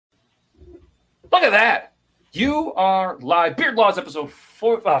Look at that. You are live. Beard Laws episode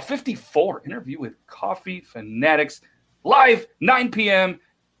 54. Interview with Coffeefanatics. Live, 9 p.m.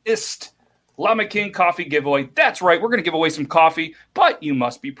 Ist. Llama King coffee giveaway. That's right. We're going to give away some coffee, but you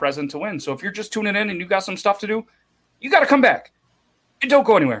must be present to win. So if you're just tuning in and you got some stuff to do, you got to come back. And don't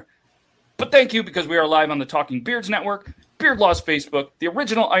go anywhere. But thank you, because we are live on the Talking Beards Network, Beard Laws Facebook, the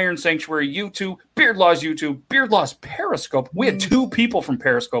original Iron Sanctuary YouTube, Beard Laws YouTube, Beard Laws Periscope. We had 2 people from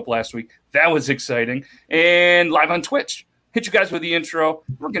Periscope last week. That was exciting. And live on Twitch. Hit you guys with the intro.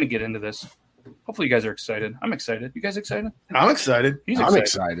 We're going to get into this. Hopefully you guys are excited. I'm excited. You guys excited? I'm excited. I'm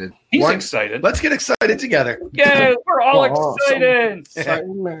excited. He's excited. Let's get excited together. Yeah, we're all excited.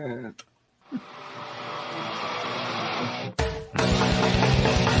 Excitement.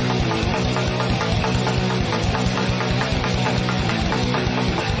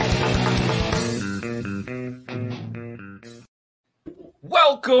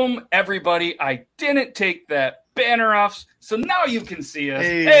 Welcome, everybody. I didn't take that banner off, so now you can see us.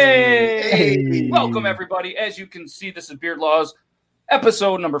 Hey. Welcome, everybody. As you can see, this is Beard Laws,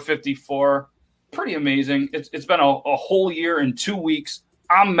 episode number 54. Pretty amazing. It's been a whole year and 2 weeks.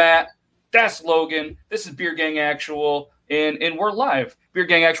 I'm Matt. That's Logan. This is Beard Gang Actual, and we're live. Beard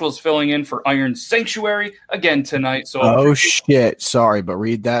Gang Actual is filling in for Iron Sanctuary again tonight. So, shit. Sorry, but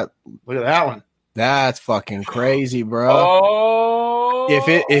read that. Look at that one. That's fucking crazy, bro. Oh.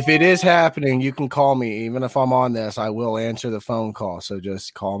 If it is happening, you can call me. Even if I'm on this, I will answer the phone call. So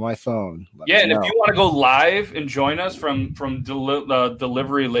just call my phone. Yeah, and if you want to go live and join us from the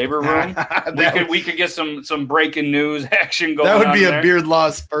delivery labor room, we could get some breaking news action going on. That would be there. a Beard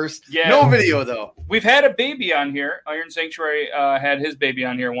Laws first. Yeah. No video, though. We've had a baby on here. Iron Sanctuary had his baby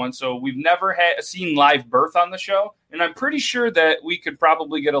on here once, so we've never seen live birth on the show. And I'm pretty sure that we could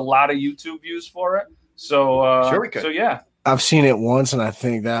probably get a lot of YouTube views for it. So sure we could. So yeah. I've seen it once, and I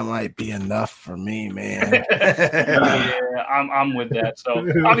think that might be enough for me, man. Yeah, I'm with that. So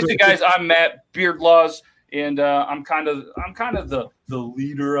obviously, guys, I'm Matt, Beard Laws, and I'm kind of the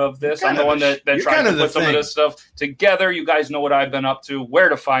leader of this. I'm the one that tries to put some of this stuff together. You guys know what I've been up to, where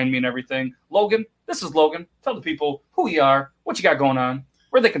to find me, and everything. Logan, this is Logan. Tell the people who you are, what you got going on,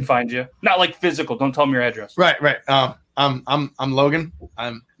 where they can find you. Not like physical. Don't tell them your address. Right. I'm Logan.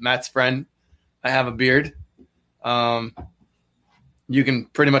 I'm Matt's friend. I have a beard. You can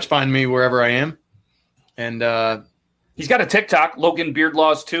pretty much find me wherever I am. And he's got a TikTok, Logan Beard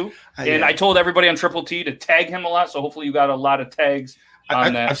Laws too. And I told everybody on Triple T to tag him a lot. So hopefully you got a lot of tags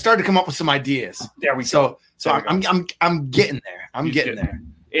on that. I've started to come up with some ideas. There we go. So I'm getting there. I'm getting there.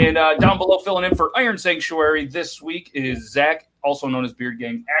 And down below, filling in for Iron Sanctuary this week is Zach, also known as Beard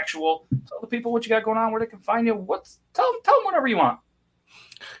Gang Actual. Tell the people what you got going on, where they can find you. Tell them whatever you want.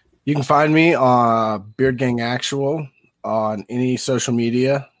 You can find me on Beard Gang Actual on any social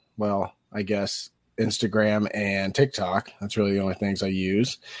media. Well, I guess Instagram and TikTok. That's really the only things I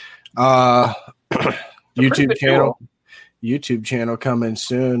use. YouTube channel coming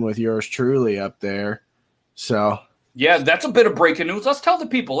soon with yours truly up there. So yeah, that's a bit of breaking news. Let's tell the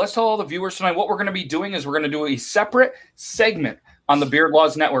people. Let's tell all the viewers tonight what we're going to be doing is we're going to do a separate segment on the Beard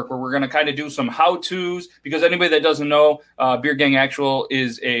Laws Network where we're going to kind of do some how-tos, because anybody that doesn't know, Beard Gang Actual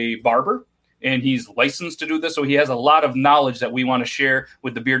is a barber, and he's licensed to do this, so he has a lot of knowledge that we want to share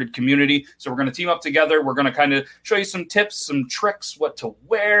with the bearded community. So we're going to team up together. We're going to kind of show you some tips, some tricks, what to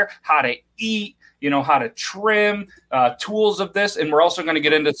wear, how to eat, how to trim, tools of this, and we're also going to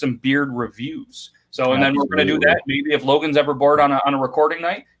get into some beard reviews. So, and then we're going to do that. Maybe if Logan's ever bored on a recording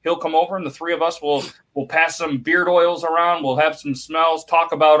night, he'll come over, and the three of us will pass some beard oils around. We'll have some smells,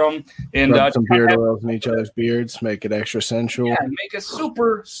 talk about them, and rub some beard oils in each other's beards, make it extra sensual. Yeah, make it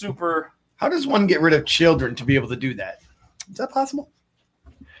super, super. How does one get rid of children to be able to do that? Is that possible?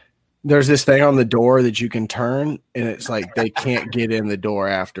 There's this thing on the door that you can turn, and it's like they can't get in the door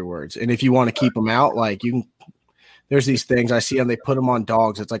afterwards. And if you want to keep them out, like you can. There's these things I see them. They put them on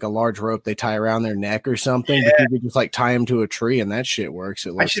dogs. It's like a large rope they tie around their neck or something. Yeah. But you can just like tie them to a tree, and that shit works.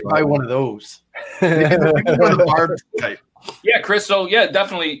 I should buy one of those. The barb type. Yeah, Chris. So yeah,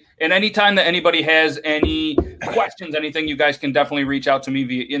 definitely. And anytime that anybody has any questions, anything, you guys can definitely reach out to me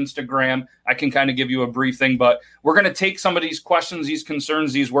via Instagram. I can kind of give you a brief thing, but we're going to take some of these questions, these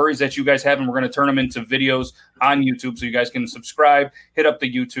concerns, these worries that you guys have, and we're going to turn them into videos on YouTube so you guys can subscribe, hit up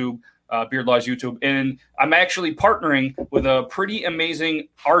the YouTube. Beard Laws YouTube, and I'm actually partnering with a pretty amazing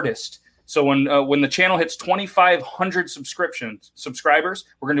artist. So when the channel hits 2,500 subscribers,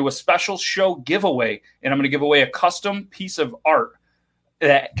 we're going to do a special show giveaway, and I'm going to give away a custom piece of art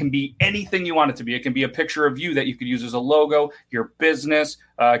that can be anything you want it to be. It can be a picture of you that you could use as a logo, your business.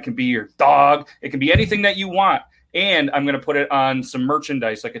 It can be your dog. It can be anything that you want. And I'm going to put it on some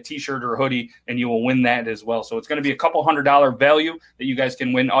merchandise, like a t-shirt or a hoodie, and you will win that as well. So it's going to be a couple $100 value that you guys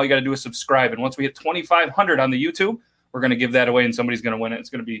can win. All you got to do is subscribe. And once we hit 2,500 on the YouTube, we're going to give that away, and somebody's going to win it. It's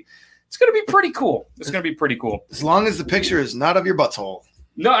going to be pretty cool. It's going to be pretty cool. As long as the picture is not of your butthole.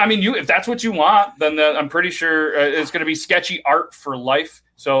 No, I mean, if that's what you want, then I'm pretty sure it's going to be sketchy art for life.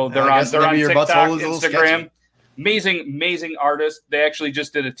 So they're on TikTok, Instagram. Amazing artist. They actually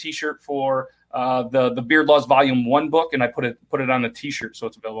just did a T-shirt for the Beard Laws Volume 1 book, and I put it on the T-shirt, so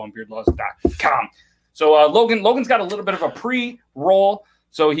it's available on beardlaws.com. So Logan's got a little bit of a pre-roll,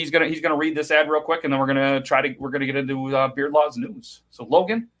 so he's gonna read this ad real quick, and then we're gonna get into Beard Laws news. So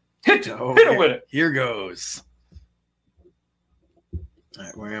Logan, hit it with it. Here goes. All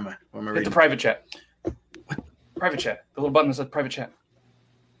right, where am I? Where am I reading? Hit the private chat. What? Private chat. The little button that says private chat.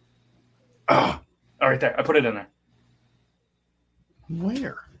 Oh, right there. I put it in there.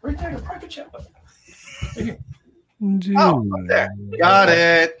 Where? Right there, the private chat button. Right here. Oh, up there. Got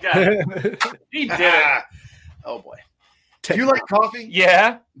it. He did it. Oh, boy. Do you like coffee?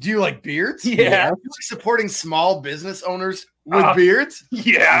 Yeah. Do you like beards? Yeah. Do you like supporting small business owners with beards?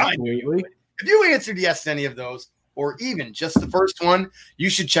 Yeah. If you answered yes to any of those, or even just the first one, you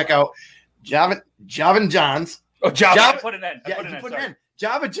should check out Java John's. Oh, Java. I put it in. Put it in.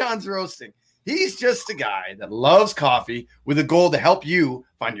 Java John's Roasting. He's just a guy that loves coffee with a goal to help you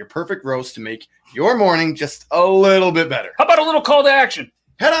find your perfect roast to make your morning just a little bit better. How about a little call to action?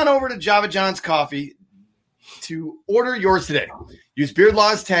 Head on over to Java John's Coffee to order yours today. Use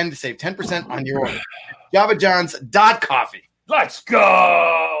BeardLaws10 to save 10% on your order. JavaJohns.coffee. Let's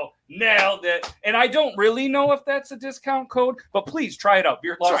go. Nailed it. And I don't really know if that's a discount code, but please try it out.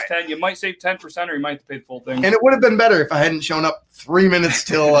 BeardLaws10. You might save 10% or you might have to pay the full thing. And it would have been better if I hadn't shown up 3 minutes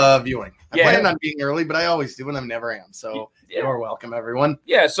till viewing. I planned on being early, but I always do, and I never am. So you're welcome, everyone.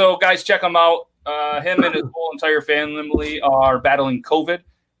 Yeah, so guys, check him out. Him and his whole entire family are battling COVID.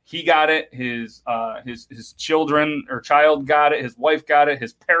 He got it. His children or child got it. His wife got it.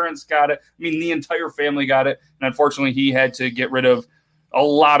 His parents got it. I mean, the entire family got it. And unfortunately, he had to get rid of a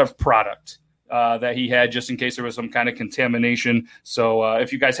lot of product that he had just in case there was some kind of contamination. So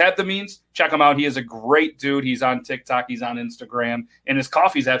if you guys have the means, check him out. He is a great dude. He's on TikTok. He's on Instagram. And his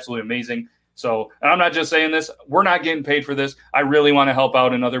coffee is absolutely amazing. So, and I'm not just saying this. We're not getting paid for this. I really want to help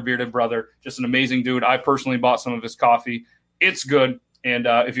out another bearded brother. Just an amazing dude. I personally bought some of his coffee. It's good. And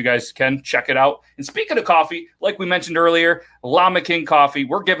if you guys can, check it out. And speaking of coffee, like we mentioned earlier, Llama King Coffee,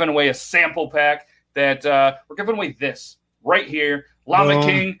 we're giving away a sample pack that we're giving away this right here. Llama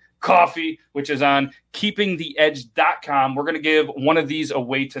King Coffee, which is on keepingtheedge.com. We're going to give one of these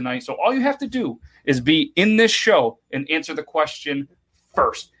away tonight. So all you have to do is be in this show and answer the question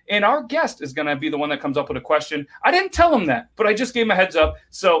first. And our guest is going to be the one that comes up with a question. I didn't tell him that, but I just gave him a heads up.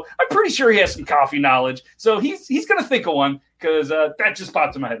 So I'm pretty sure he has some coffee knowledge. So he's going to think of one because that just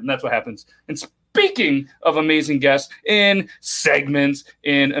popped in my head, and that's what happens. And speaking of amazing guests and segments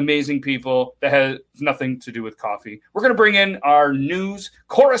and amazing people that has nothing to do with coffee, we're going to bring in our news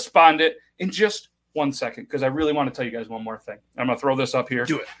correspondent in just 1 second because I really want to tell you guys one more thing. I'm going to throw this up here.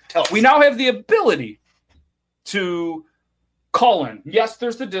 Do it. Tell us. We now have the ability to call in. Yes,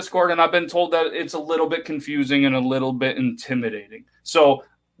 there's the Discord, and I've been told that it's a little bit confusing and a little bit intimidating. So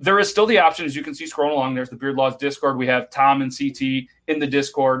there is still the option, as you can see scrolling along. There's the Beard Laws Discord. We have Tom and CT in the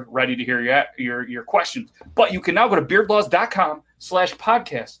Discord ready to hear your questions. But you can now go to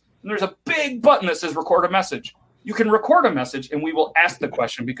beardlaws.com/podcast. And there's a big button that says record a message. You can record a message, and we will ask the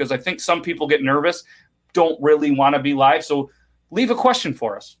question because I think some people get nervous, don't really want to be live. So leave a question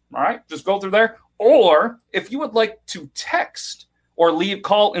for us. All right? Just go through there. Or if you would like to text or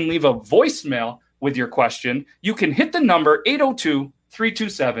call and leave a voicemail with your question, you can hit the number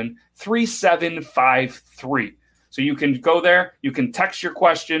 802-327-3753. So you can go there, you can text your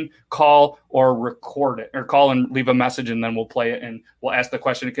question, call, or record it, or call and leave a message, and then we'll play it and we'll ask the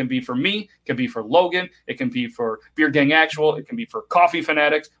question. It can be for me, it can be for Logan, it can be for Beard Gang Actual, it can be for Coffee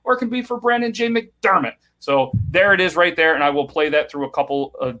Fanatics, or it can be for Brandon J. McDermott. So there it is right there, and I will play that through a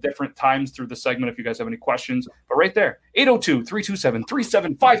couple of different times through the segment if you guys have any questions. But right there,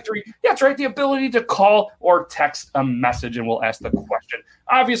 802-327-3753. Yeah, that's right, the ability to call or text a message, and we'll ask the question.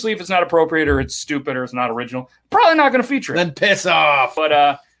 Obviously, if it's not appropriate or it's stupid or it's not original, probably not going to feature it. Then piss off. But,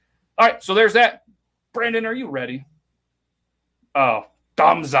 all right, so there's that. Brandon, are you ready? Oh,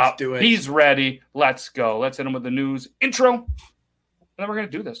 thumbs up. Let's do it. He's ready. Let's go. Let's hit him with the news intro, and then we're going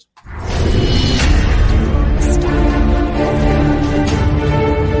to do this.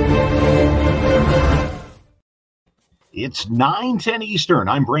 It's 9:10 Eastern.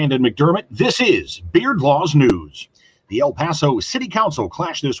 I'm Brandon McDermott. This is Beard Laws News. The El Paso City Council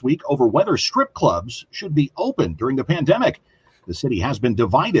clashed this week over whether strip clubs should be open during the pandemic. The city has been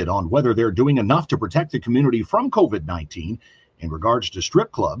divided on whether they're doing enough to protect the community from COVID-19. In regards to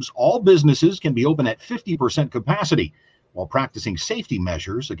strip clubs, all businesses can be open at 50% capacity while practicing safety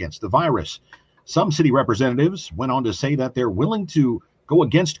measures against the virus. Some city representatives went on to say that they're willing to go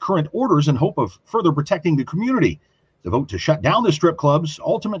against current orders in hope of further protecting the community. The vote to shut down the strip clubs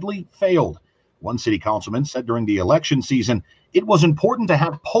ultimately failed. One city councilman said during the election season, it was important to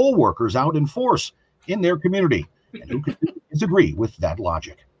have poll workers out in force in their community. And who could disagree with that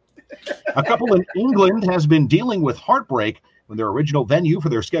logic? A couple in England has been dealing with heartbreak when their original venue for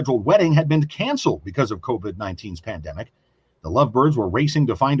their scheduled wedding had been canceled because of COVID-19's pandemic. The lovebirds were racing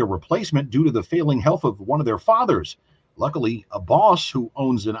to find a replacement due to the failing health of one of their fathers. Luckily, a boss who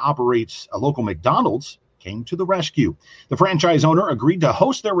owns and operates a local McDonald's came to the rescue. The franchise owner agreed to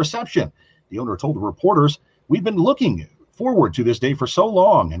host their reception. The owner told the reporters, "We've been looking forward to this day for so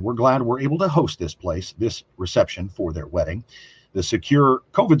long, and we're glad we're able to host this reception for their wedding." The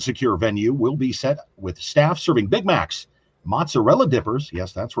COVID-secure venue will be set with staff serving Big Macs, mozzarella dippers,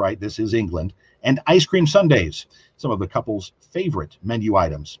 yes, that's right, this is England, and ice cream sundaes, some of the couple's favorite menu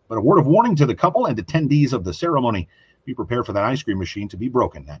items. But a word of warning to the couple and attendees of the ceremony, be prepared for that ice cream machine to be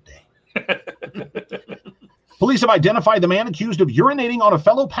broken that day. Police have identified the man accused of urinating on a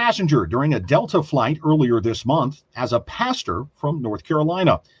fellow passenger during a Delta flight earlier this month as a pastor from North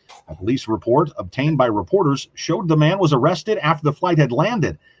Carolina. A police report obtained by reporters showed the man was arrested after the flight had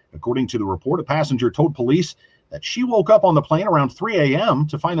landed. According to the report, a passenger told police that she woke up on the plane around 3 a.m.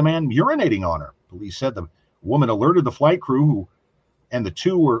 to find the man urinating on her. Police said the woman alerted the flight crew, and the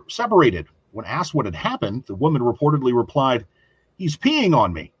two were separated. When asked what had happened, the woman reportedly replied, "He's peeing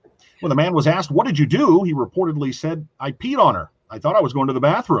on me." When the man was asked, "What did you do?" he reportedly said, "I peed on her. I thought I was going to the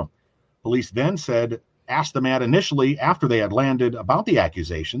bathroom." Police then asked the man initially after they had landed about the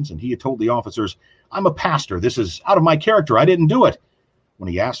accusations, and he had told the officers, "I'm a pastor. This is out of my character. I didn't do it." When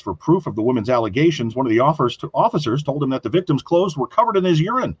he asked for proof of the woman's allegations, one of the officers told him that the victim's clothes were covered in his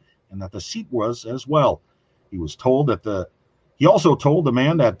urine and that the seat was as well. He also told the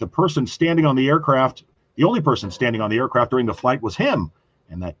man that the only person standing on the aircraft during the flight was him,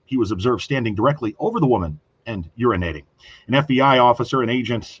 and that he was observed standing directly over the woman and urinating. An FBI officer and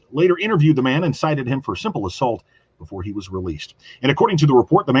agent later interviewed the man and cited him for simple assault before he was released. And according to the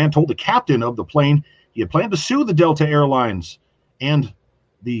report, the man told the captain of the plane he had planned to sue the Delta Airlines and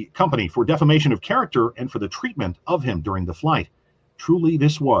the company for defamation of character and for the treatment of him during the flight. Truly,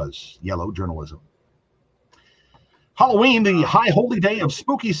 this was yellow journalism. Halloween, the high holy day of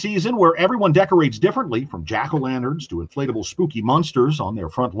spooky season where everyone decorates differently, from jack-o'-lanterns to inflatable spooky monsters on their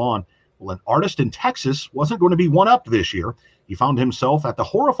front lawn. Well, an artist in Texas wasn't going to be one-upped this year. He found himself at the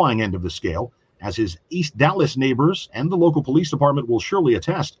horrifying end of the scale, as his East Dallas neighbors and the local police department will surely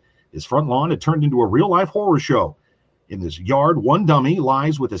attest. His front lawn had turned into a real-life horror show. In his yard, one dummy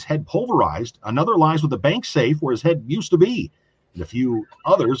lies with his head pulverized, another lies with a bank safe where his head used to be, and a few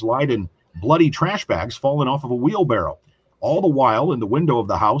others lied in bloody trash bags fallen off of a wheelbarrow. All the while, in the window of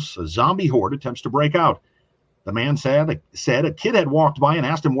the house, a zombie horde attempts to break out. The man said a kid had walked by and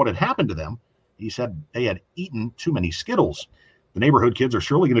asked him what had happened to them. He said they had eaten too many Skittles. The neighborhood kids are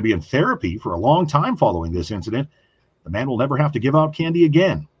surely going to be in therapy for a long time following this incident. The man will never have to give out candy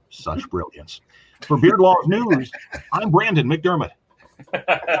again. Such brilliance. For Beard Laws News, I'm Brandon McDermott.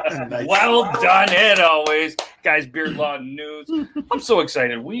 Well done, as always. Guys, Beard Law News. I'm so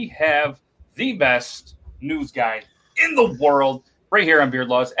excited. We have the best news guy in the world right here on Beard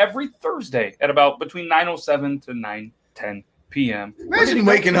Laws every Thursday at about between 9:07 to 9:10 p.m. Imagine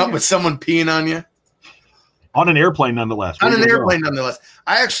waking up with someone peeing on you. On an airplane, nonetheless.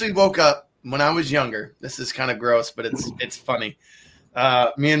 I actually woke up when I was younger. This is kind of gross, but it's funny.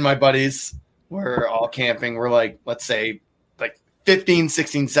 Me and my buddies were all camping. We're like, let's say, like 15,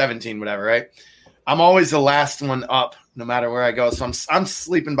 16, 17, whatever, right? I'm always the last one up no matter where I go. So I'm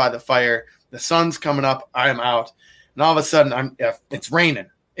sleeping by the fire. The sun's coming up. I'm out. And all of a sudden, it's raining.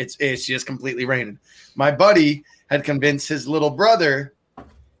 It's just completely raining. My buddy had convinced his little brother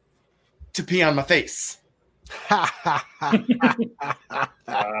to pee on my face. Wow.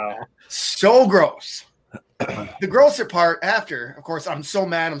 So gross. The grosser part after, of course, I'm so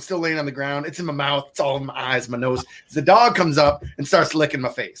mad. I'm still laying on the ground. It's in my mouth. It's all in my eyes, my nose. The dog comes up and starts licking my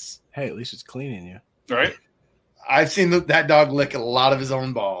face. Hey, at least it's cleaning you. Right? I've seen that dog lick a lot of his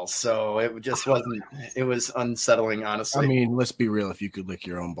own balls, so it just wasn't. It was unsettling, honestly. I mean, let's be real. If you could lick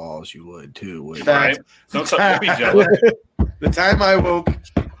your own balls, you would too. Wouldn't Right? Don't be jealous. The time I woke.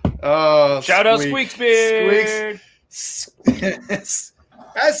 Oh, Shout out Squeaks Beard. Squeaks.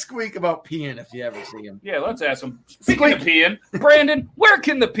 Ask Squeak about peeing if you ever see him. Yeah, let's ask him. Speaking of peeing, Brandon, where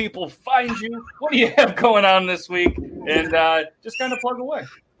can the people find you? What do you have going on this week? And just kind of plug away.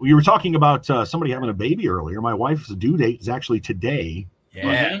 Well, you were talking about somebody having a baby earlier. My wife's due date is actually today.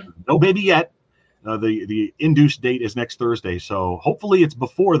 Yeah. No baby yet. The induced date is next Thursday, so hopefully it's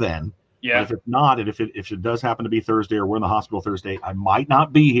before then. Yeah. But if it's not, and if it does happen to be Thursday or we're in the hospital Thursday, I might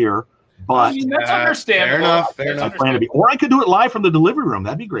not be here. But I mean, that's understandable. Fair enough. I plan to be, or I could do it live from the delivery room.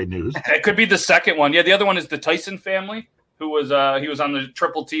 That'd be great news. It could be the second one. Yeah, the other one is the Tyson family, who was he was on the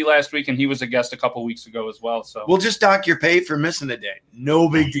Triple T last week, and he was a guest a couple weeks ago as well. So we'll just dock your pay for missing a day. No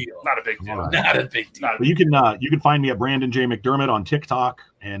big deal. Not a big deal. Right. Not a big deal. But you can find me at Brandon J. McDermott on TikTok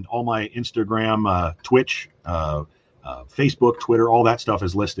and all my Instagram, Twitch, Facebook, Twitter, all that stuff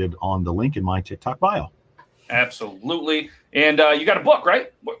is listed on the link in my TikTok bio. Absolutely. And you got a book,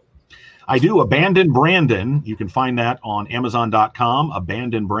 right? I do. Abandon Brandon. You can find that on Amazon.com.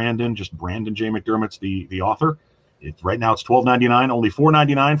 Abandon Brandon. Just Brandon J. McDermott's the author. Right now it's $12.99, only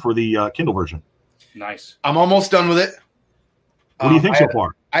 $4.99 for the Kindle version. Nice. I'm almost done with it. What do you think so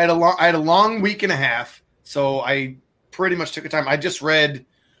far? I had a long week and a half, so I pretty much took a time. I just read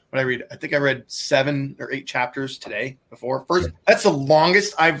what I read. I think I read 7 or 8 chapters today before. That's the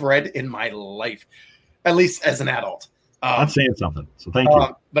longest I've read in my life, at least as an adult. That's saying something. So thank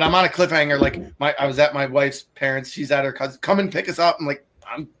you. But I'm on a cliffhanger. Like I was at my wife's parents. She's at her cousin. Come and pick us up. I'm like,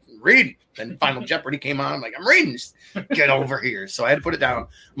 I'm reading. Then Final Jeopardy came on. I'm like, I'm reading. Just get over here. So I had to put it down.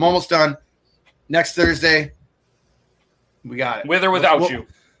 I'm almost done. Next Thursday, we got it. With or without you.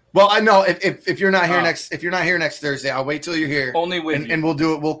 Well, I know if you're not here next Thursday, I'll wait till you're here. Only with you. And we'll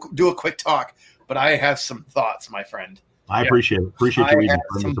do it. We'll do a quick talk. But I have some thoughts, my friend. I appreciate it. Appreciate you reading. I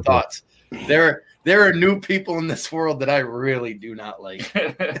have some thoughts. There are new people in this world that I really do not like.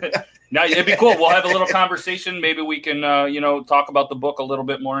 Now it'd be cool. We'll have a little conversation. Maybe we can, talk about the book a little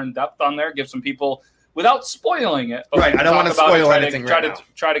bit more in depth on there. Give some people, without spoiling it. Right. I don't want to spoil anything.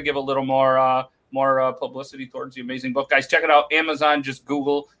 Try to give a little more publicity towards the amazing book, guys. Check it out. Amazon. Just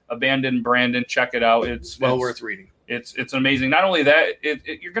Google Abandon Brandon. Check it out. It's worth reading. It's amazing. Not only that,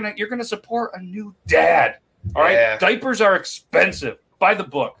 you're gonna support a new dad. All right. Yeah. Diapers are expensive. Buy the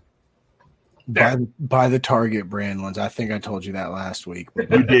book. Buy the Target brand ones. I think I told you that last week.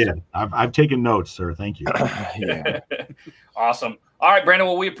 You did. I've taken notes, sir. Thank you. Yeah. Awesome. All right, Brandon.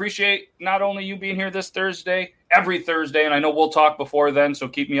 Well, we appreciate not only you being here this Thursday, every Thursday, and I know we'll talk before then. So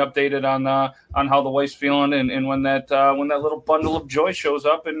keep me updated on how the wife's feeling and when that little bundle of joy shows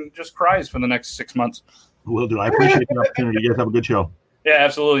up and just cries for the next 6 months. Will do. I appreciate the opportunity. You guys have a good show. Yeah,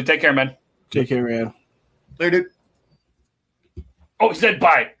 absolutely. Take care, man. Take care, man. Later, dude. Oh, he said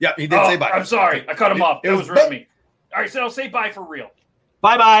bye. Yeah, he did say bye. I'm sorry. I cut him off. That was rude of me. All right, so I'll say bye for real.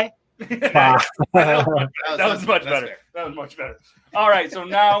 Bye-bye. That was much better. That was much better. All right, so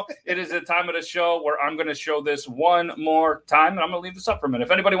now it is the time of the show where I'm going to show this one more time, and I'm going to leave this up for a minute.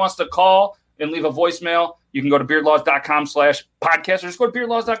 If anybody wants to call and leave a voicemail, you can go to beardlaws.com/podcast or just go to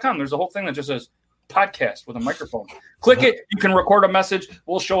beardlaws.com. There's a whole thing that just says podcast with a microphone. Click it. You can record a message.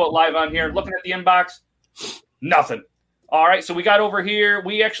 We'll show it live on here. Looking at the inbox, nothing. All right, so we got over here.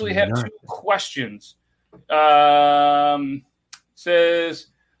 We actually have 2 questions. Says,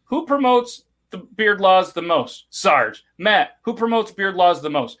 who promotes the Beard Laws the most? Sarge. Matt, who promotes Beard Laws the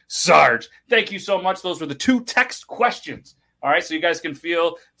most? Sarge. Thank you so much. Those were the 2 text questions. All right, so you guys can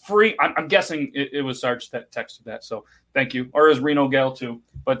feel free. I'm guessing it was Sarge that texted that, so thank you. Or is Reno Gale too.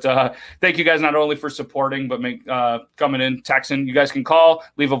 But thank you guys not only for supporting, but coming in, texting. You guys can call,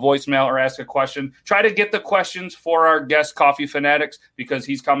 leave a voicemail, or ask a question. Try to get the questions for our guest, Coffee Fanatics, because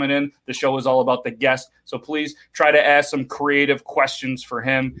he's coming in. The show is all about the guest. So please try to ask some creative questions for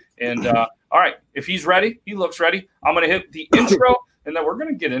him. And all right, if he's ready, he looks ready. I'm going to hit the intro, and then we're going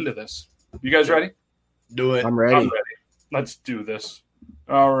to get into this. You guys ready? Do it. I'm ready. Let's do this.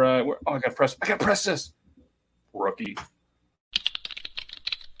 All right. I got to press this. Rookie.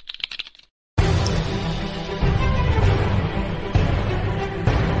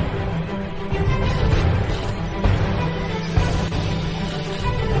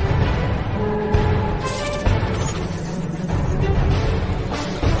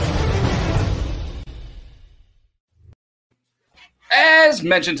 As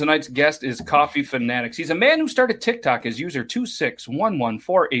mentioned, tonight's guest is Coffee Fanatics. He's a man who started TikTok as user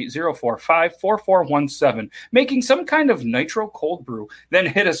 26114804544417, making some kind of nitro cold brew, then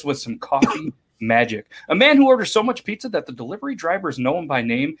hit us with some coffee magic. A man who orders so much pizza that the delivery drivers know him by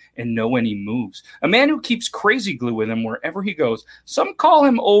name and know when he moves. A man who keeps crazy glue with him wherever he goes. Some call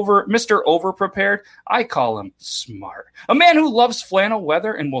him Mr. Overprepared. I call him smart. A man who loves flannel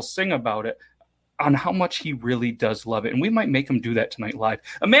weather and will sing about it. on how much he really does love it. And we might make him do that tonight live.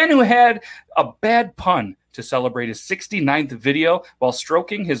 A man who had a bad pun to celebrate his 69th video while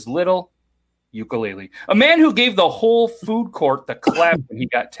stroking his little ukulele. A man who gave the whole food court the clap when he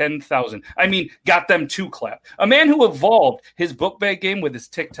got 10,000. I mean, got them to clap. A man who evolved his book bag game with his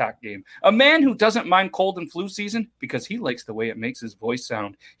TikTok game. A man who doesn't mind cold and flu season because he likes the way it makes his voice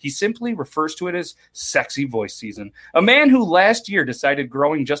sound. He simply refers to it as sexy voice season. A man who last year decided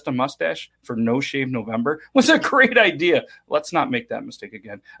growing just a mustache for No Shave November was a great idea. Let's not make that mistake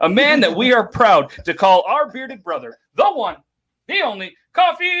again. A man that we are proud to call our bearded brother, the one, the only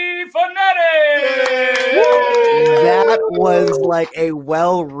Coffee Fanatics. That was like a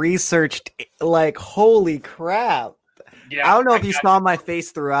well-researched, like, holy crap. Yeah, I don't know if you saw my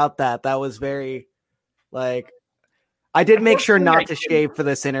face throughout that. That was very, like, I did make sure not to shave for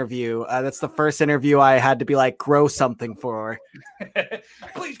this interview. That's the first interview I had to be like, grow something for.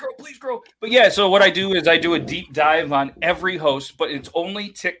 Please grow. But yeah, so what I do is I do a deep dive on every host, but it's only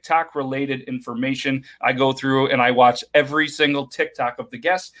TikTok related information. I go through and I watch every single TikTok of the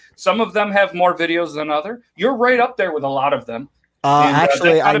guests. Some of them have more videos than other. You're right up there with a lot of them.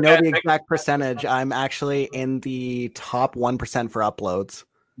 Actually, I know the exact percentage. I'm actually in the top 1% for uploads.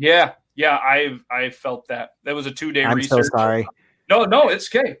 Yeah, I felt that. That was a 2-day research. I'm so sorry. No,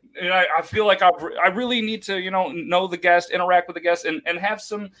 it's okay. And I feel like I really need to, know the guest, interact with the guest, and have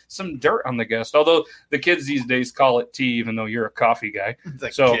some dirt on the guest. Although the kids these days call it tea, even though you're a coffee guy.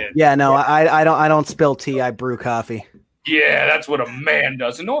 So yeah, no, I don't spill tea. I brew coffee. Yeah, that's what a man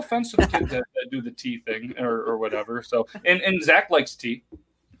does. And no offense to the kids that do the tea thing or whatever. So and Zach likes tea.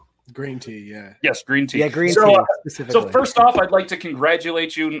 Green tea, yeah. Yes, green tea. Yeah, green tea. So first off, I'd like to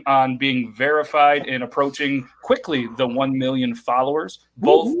congratulate you on being verified and approaching quickly the 1 million followers.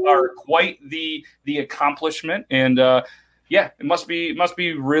 Both are quite the accomplishment, and it must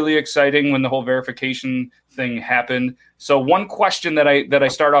be really exciting when the whole verification thing happened. So one question that I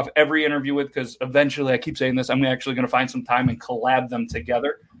start off every interview with, because eventually I keep saying this, I'm actually going to find some time and collab them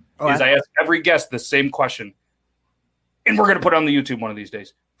together. I ask every guest the same question, and we're going to put it on the YouTube one of these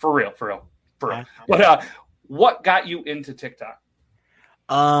days. For real. But what got you into TikTok?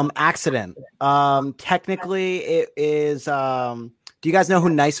 Accident. Technically, it is. Do you guys know who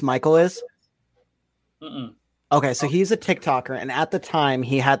Nice Michael is? Mm-mm. Okay, so he's a TikToker, and at the time,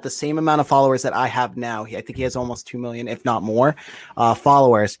 he had the same amount of followers that I have now. I think he has almost 2 million, if not more,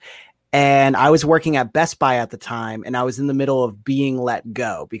 followers. And I was working at Best Buy at the time, and I was in the middle of being let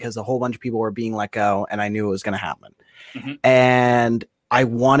go because a whole bunch of people were being let go, and I knew it was going to happen. Mm-hmm. And I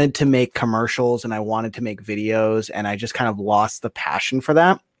wanted to make commercials and I wanted to make videos, and I just kind of lost the passion for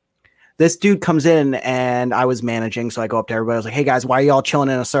that. This dude comes in and I was managing. So I go up to everybody. I was like, hey guys, why are you all chilling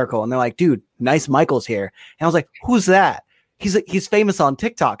in a circle? And they're like, dude, Nice Michael's here. And I was like, who's that? He's famous on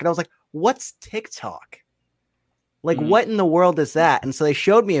TikTok. And I was like, what's TikTok? Like, what in the world is that? And so they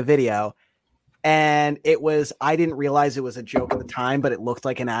showed me a video, and I didn't realize it was a joke at the time, but it looked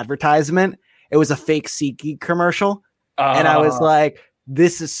like an advertisement. It was a fake SeatGeek commercial. And I was like,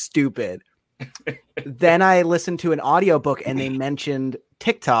 this is stupid. Then I listened to an audiobook and they mentioned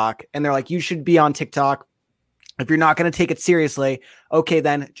TikTok, and they're like, you should be on TikTok. If you're not going to take it seriously, okay,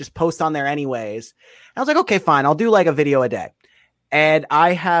 then just post on there anyways. And I was like, okay, fine. I'll do like a video a day. And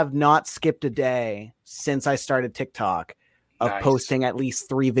I have not skipped a day since I started TikTok of posting at least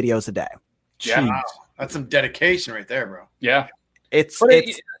 3 videos a day. Yeah. Wow. That's some dedication right there, bro. Yeah. It's for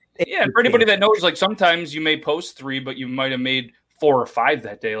anybody that knows, like, sometimes you may post 3, but you might have made 4 or 5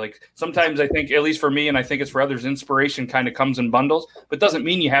 that day. Like, sometimes I think, at least for me, and I think it's for others, inspiration kind of comes in bundles, but doesn't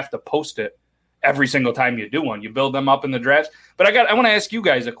mean you have to post it every single time you do one. You build them up in the drafts. But I want to ask you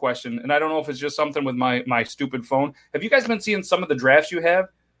guys a question, and I don't know if it's just something with my stupid phone. Have you guys been seeing some of the drafts you have?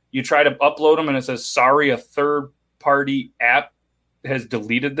 You try to upload them, and it says, sorry, a third-party app has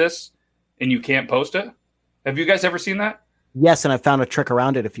deleted this, and you can't post it? Have you guys ever seen that? Yes, and I found a trick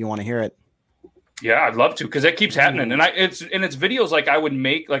around it if you want to hear it. Yeah, I'd love to, because it keeps happening. And it's videos like I would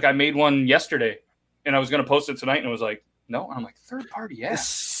make, like I made one yesterday, and I was going to post it tonight, and it was like, no. And I'm like, third-party, yeah.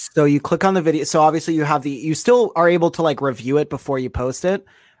 So you click on the video. So obviously you still are able to like review it before you post it.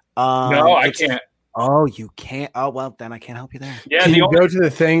 No, I can't. Oh, you can't. Oh, well, then I can't help you there. Yeah, can you go to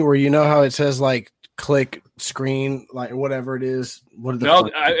the thing where you know how it says like click screen, like whatever it is?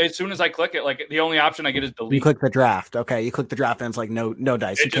 As soon as I click it, like the only option I get is delete. You click the draft. Okay, you click the draft, and it's like no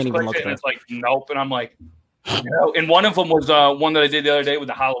dice. You can't even look at it. It's like nope, and I'm like, And one of them was one that I did the other day with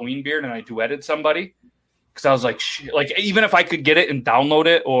the Halloween beard, and I duetted somebody. Because I was like, like, even if I could get it and download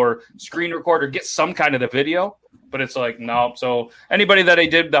it or screen record or get some kind of the video, but it's like, no. So anybody that I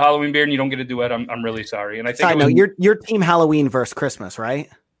did the Halloween beard and you don't get a duet, I'm really sorry. And I think I know you're team Halloween versus Christmas, right?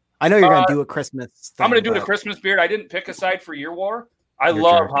 I know you're going to do a Christmas thing. I'm going to do the Christmas beard. I didn't pick a side for Year War. I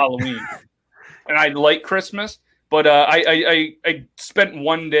love Halloween. And I like Christmas. But I spent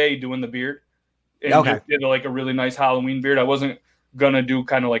one day doing the beard. And just did like a really nice Halloween beard. I wasn't going to do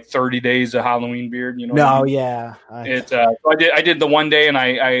kind of like 30 days of Halloween beard. You know? No, I mean? yeah. So I did the one day, and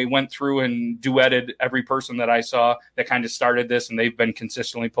I went through and duetted every person that I saw that kind of started this, and they've been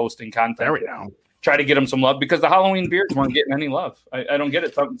consistently posting content. There we go. Try to get them some love because the Halloween beards weren't getting any love. I don't get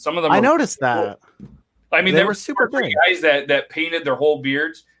it. Some of them. I noticed that. I mean, they were super big. Guys that painted their whole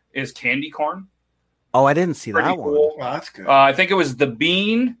beards is candy corn. Oh, I didn't see that one. Cool. Well, that's good. I think it was the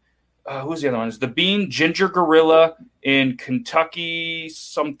Bean. Who's the other one? It's the Bean, Ginger Gorilla, in Kentucky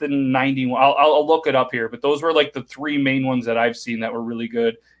something 91. I'll look it up here, but those were like the three main ones that I've seen that were really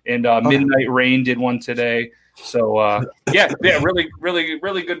good. And Midnight Rain did one today. So yeah, really, really,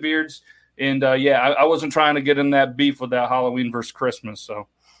 really good beards. And I wasn't trying to get in that beef with that Halloween versus Christmas. So,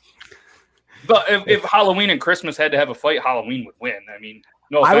 but if Halloween and Christmas had to have a fight, Halloween would win. I mean,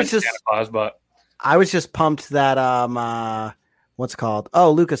 no offense to Santa Claus, but I was just pumped that what's it called?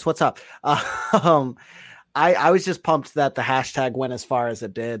 Oh, Lucas, what's up? I was just pumped that the hashtag went as far as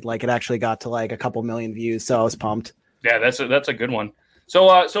it did. Like it actually got to like a couple million views, so I was pumped. Yeah, that's a good one.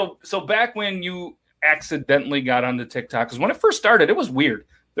 So back when you accidentally got onto TikTok, because when it first started, it was weird.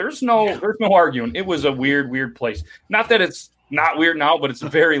 There's no arguing. It was a weird place. Not that it's not weird now, but it's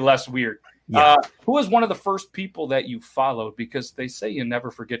very less weird. Yeah. Who was one of the first people that you followed? Because they say you never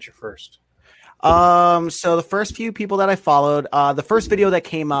forget your first. So the first few people that I followed, the first video that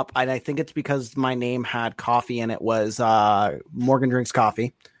came up, and I think it's because my name had coffee in it, was Morgan Drinks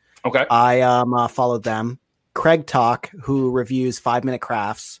Coffee. Okay. I followed them. Craig Talk, who reviews 5 Minute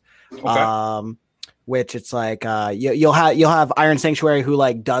Crafts. Okay. Which it's like you'll have Iron Sanctuary who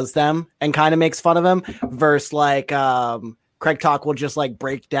like does them and kind of makes fun of him, versus like Craig Talk will just like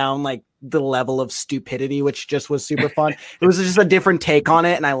break down like the level of stupidity, which just was super fun. It was just a different take on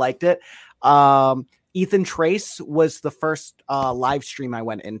it, and I liked it. Ethan Trace was the first live stream I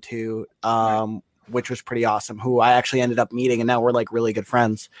went into, which was pretty awesome, who I actually ended up meeting, and now we're like really good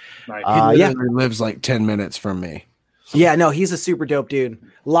friends. Nice. He lives like 10 minutes from me. Yeah, no, he's a super dope dude.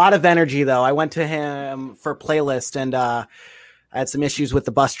 A lot of energy, though. I went to him for playlist, and I had some issues with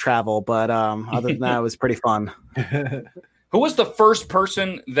the bus travel, but other than that, it was pretty fun. Who was the first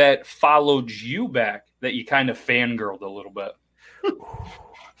person that followed you back that you kind of fangirled a little bit?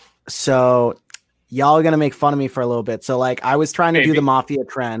 So y'all are going to make fun of me for a little bit. So like I was trying to do the Mafia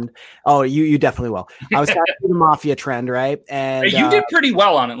trend. Oh, you definitely will. I was trying to do the Mafia trend, right? And you did pretty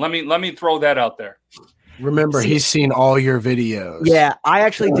well on it. Let me throw that out there. Remember, he's seen all your videos. Yeah, I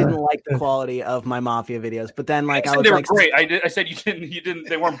actually didn't like the quality of my Mafia videos, but then like I was they like, were great. I said you didn't.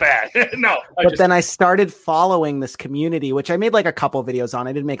 They weren't bad. No, then I started following this community, which I made like a couple videos on.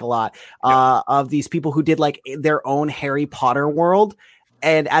 I didn't make a lot of these people who did like their own Harry Potter world.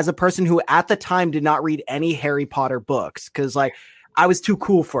 And as a person who at the time did not read any Harry Potter books, because like I was too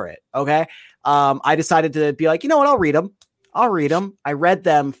cool for it. Okay, I decided to be like, you know what? I'll read them. I read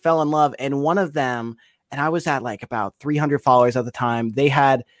them, fell in love, and one of them. And I was at like about 300 followers at the time. They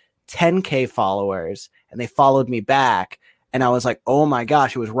had 10K followers and they followed me back. And I was like, oh my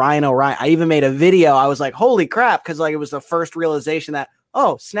gosh, it was Ryan O'Ryan. I even made a video. I was like, holy crap. Cause like it was the first realization that,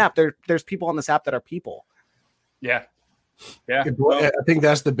 oh snap, there's people on this app that are people. Yeah. Yeah. I think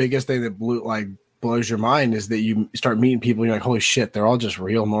that's the biggest thing that blows your mind is that you start meeting people. And you're like, holy shit, they're all just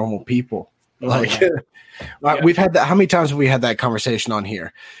real normal people. Like we've had that. How many times have we had that conversation on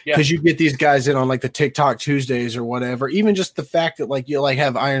here? Because you get these guys in on like the TikTok Tuesdays or whatever. Even just the fact that like you like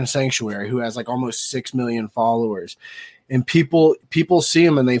have Iron Sanctuary who has like almost 6 million followers, and people see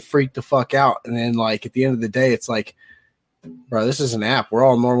him and they freak the fuck out. And then like at the end of the day, it's like, bro, this is an app. We're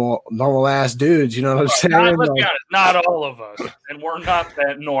all normal ass dudes. You know what I'm saying? Let's be honest, not all of us, and we're not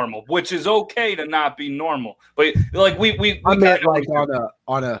that normal, which is okay to not be normal. But like we I meant like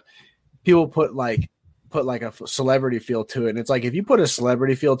on a people put like a celebrity feel to it, and it's like if you put a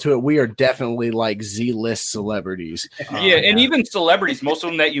celebrity feel to it, we are definitely like Z-list celebrities. And even celebrities, most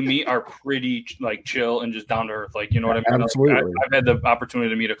of them that you meet are pretty like chill and just down to earth. Like, you know what I mean? Absolutely. I've had the opportunity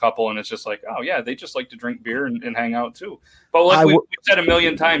to meet a couple, and it's just like, oh yeah, they just like to drink beer and hang out too. But like we've said a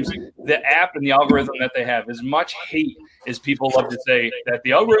million times, the app and the algorithm that they have, as much hate as people love to say that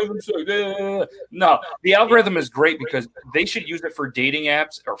the algorithm sucks. No, the algorithm is great because they should use it for dating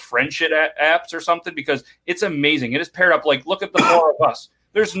apps or friendship apps or something, because it's amazing. It is paired up. Like, look at the four of us.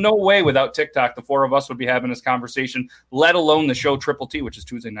 There's no way without TikTok the four of us would be having this conversation, let alone the show Triple T, which is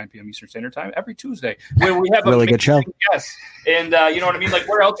Tuesday, 9 p.m. Eastern Standard Time, every Tuesday, where we have really good show. Yes. And you know what I mean? Like,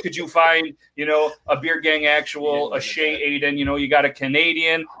 where else could you find, a Beard Gang Actual, a Shay Aiden, you got a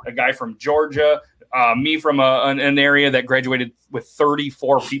Canadian, a guy from Georgia, me from an area that graduated with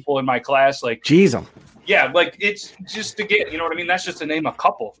 34 people in my class. Like, jeez, yeah, like it's just to get, that's just to name a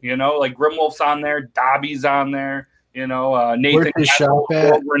couple, like Grimwolf's on there, Dobby's on there, Nathan,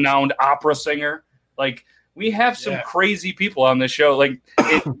 world-renowned opera singer. Like, we have some crazy people on this show, like,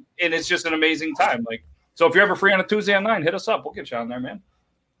 and it's just an amazing time. Like, so if you're ever free on a Tuesday at 9, hit us up. We'll get you on there, man.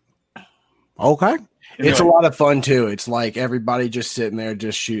 Okay. It's a lot of fun too. It's like everybody just sitting there,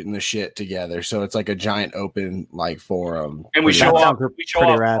 just shooting the shit together. So it's like a giant open forum. And we show off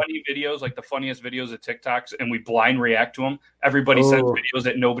funny videos, like the funniest videos of TikToks, and we blind react to them. Everybody sends videos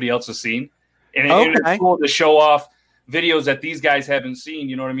that nobody else has seen, and it's cool to show off videos that these guys haven't seen.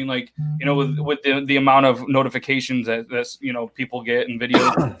 You know what I mean? Like, with the amount of notifications that people get and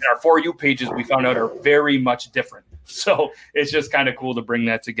videos, and our For You pages we found out are very much different. So it's just kind of cool to bring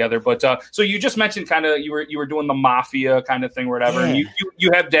that together. But so you just mentioned kind of you were doing the mafia kind of thing or whatever. Yeah. And you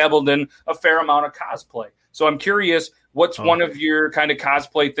have dabbled in a fair amount of cosplay. So I'm curious, what's one of your kind of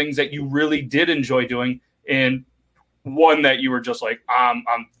cosplay things that you really did enjoy doing, and one that you were just like, I'm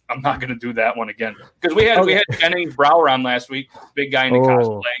not going to do that one again? Because we had Jennings Brower on last week, big guy in the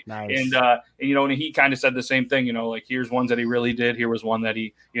cosplay, nice. And he kind of said the same thing. Like, here's ones that he really did. Here was one that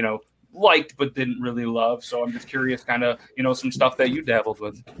he liked but didn't really love. So I'm just curious, kind of some stuff that you dabbled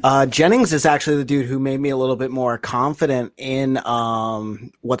with. Jennings is actually the dude who made me a little bit more confident in cosplay,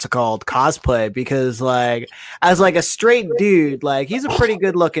 because as a straight dude, he's a pretty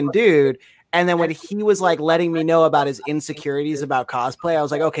good looking dude. And then when he was letting me know about his insecurities about cosplay, I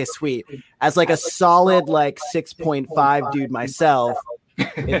was like, okay, sweet. As a solid 6.5 dude myself,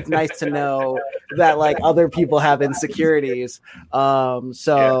 it's nice to know that other people have insecurities.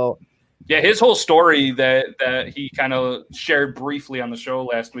 Yeah, his whole story that he kind of shared briefly on the show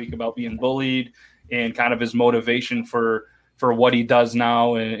last week about being bullied and kind of his motivation for what he does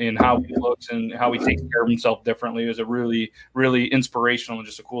now and how he looks and how he takes care of himself differently is a really, really inspirational and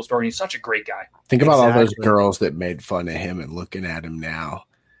just a cool story. And he's such a great guy. Think about all those girls that made fun of him and looking at him now.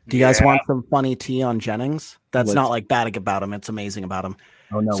 Do you guys want some funny tea on Jennings? That's not bad about him. It's amazing about him.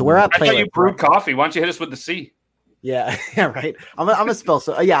 Oh, no. So we're at I thought you brewed coffee. Why don't you hit us with the C? Yeah, right. I'm gonna spill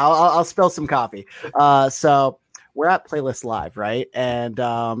some. Yeah, I'll spill some coffee. So we're at Playlist Live, right? And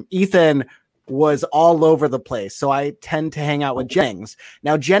Ethan was all over the place. So I tend to hang out with Jennings.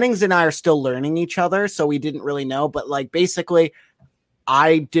 Now, Jennings and I are still learning each other, so we didn't really know. But basically,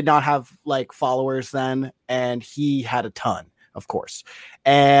 I did not have followers then, and he had a ton, of course.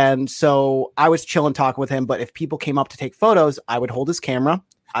 And so I was chilling, talking with him. But if people came up to take photos, I would hold his camera.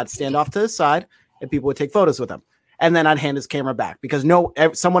 I'd stand off to the side, and people would take photos with him. And then I'd hand his camera back because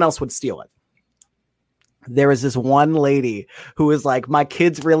someone else would steal it. There was this one lady who was like, my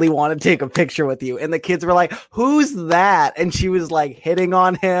kids really want to take a picture with you. And the kids were like, who's that? And she was hitting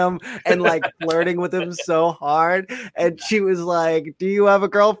on him and flirting with him so hard. And she was like, do you have a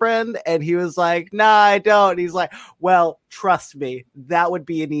girlfriend? And he was like, nah, I don't. And he's like, well, trust me, that would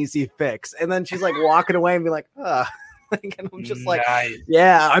be an easy fix. And then she's walking away and be like, ugh. And I'm just nice.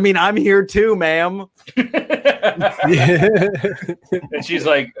 Yeah, I mean, I'm here too, ma'am. And she's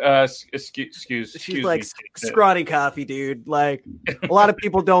like, excuse She's me. scrawny coffee, dude. A lot of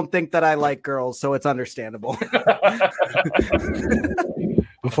people don't think that I like girls, so it's understandable.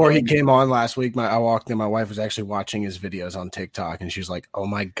 Before he came on last week, I walked in, my wife was actually watching his videos on TikTok, and she's like, oh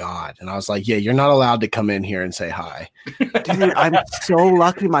my God. And I was like, yeah, you're not allowed to come in here and say hi. Dude, I'm so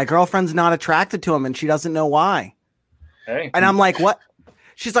lucky. My girlfriend's not attracted to him, and she doesn't know why. Hey. And I'm like, what?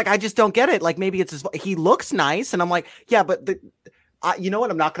 She's like, I just don't get it. Maybe it's he looks nice. And I'm like, yeah, but you know what?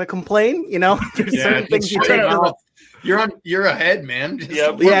 I'm not going to complain. There's certain things you take. You're ahead, man.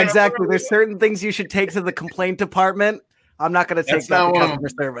 Yeah, exactly. There's certain things you should take to the complaint department. I'm not going to take that to customer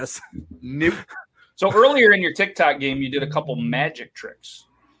service. Nope. So earlier in your TikTok game, you did a couple magic tricks.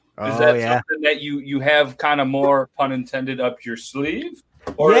 Is that something that you have kind of more, pun intended, up your sleeve?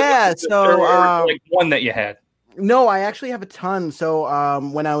 Or or one that you had? No, I actually have a ton. So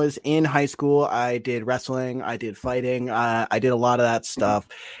when I was in high school, I did wrestling, I did fighting, I did a lot of that stuff.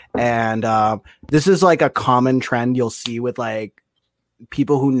 And this is a common trend you'll see with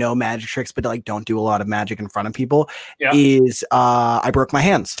people who know magic tricks but don't do a lot of magic in front of people. Yeah. Is I broke my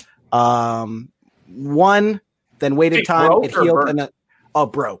hands. One, then waited time, it healed, and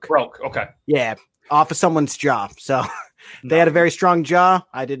broke. Okay. Yeah, off of someone's jaw. So they had a very strong jaw.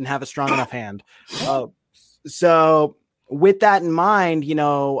 I didn't have a strong enough hand. So with that in mind,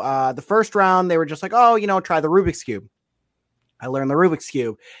 the first round, they were just like, oh, try the Rubik's Cube. I learned the Rubik's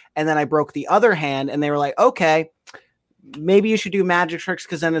Cube. And then I broke the other hand and they were like, okay, maybe you should do magic tricks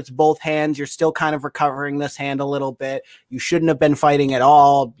because then it's both hands. You're still kind of recovering this hand a little bit. You shouldn't have been fighting at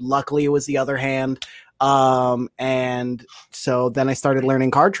all. Luckily, it was the other hand. And so then I started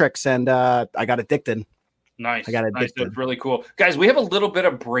learning card tricks and I got addicted. Nice. I got addicted. Nice. That's really cool. Guys, we have a little bit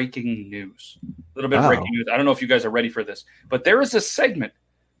of breaking news. I don't know if you guys are ready for this, but there is a segment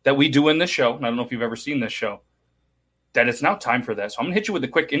that we do in this show, and I don't know if you've ever seen this show, that it's now time for that. So I'm going to hit you with a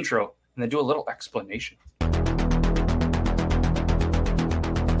quick intro and then do a little explanation.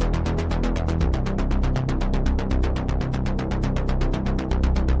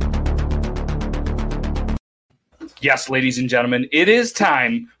 Yes, ladies and gentlemen, it is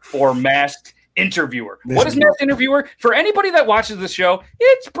time for Masked Interviewer. What is Masked Interviewer? For anybody that watches the show,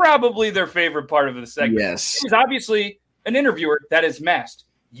 it's probably their favorite part of the segment. Yes. It's obviously an interviewer that is masked.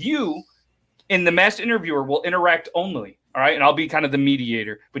 You, in the Masked Interviewer, will interact only, all right? And I'll be kind of the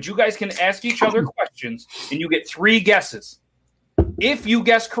mediator. But you guys can ask each other questions, and you get 3 guesses. If you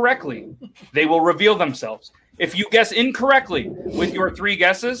guess correctly, they will reveal themselves. If you guess incorrectly with your 3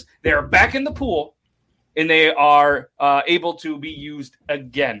 guesses, they are back in the pool, and they are able to be used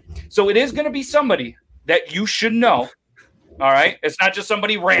again. So it is going to be somebody that you should know, all right? It's not just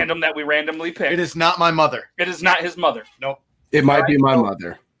somebody random that we randomly pick. It is not my mother. It is not his mother. Nope. It might be my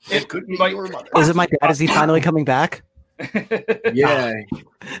mother. It could be your mother. Is it my dad? Is he finally coming back? Yeah.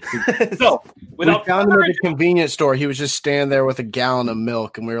 So, We found him at the convenience store. He was just standing there with a gallon of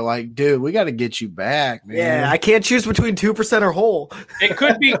milk, and we were like, dude, we got to get you back, man. Yeah, I can't choose between 2% or whole. It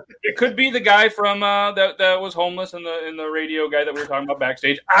could be the guy from that was homeless in the radio guy that we were talking about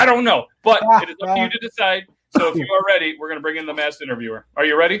backstage. I don't know, but it is up to you to decide. So if you are ready, we're going to bring in the Masked Interviewer. Are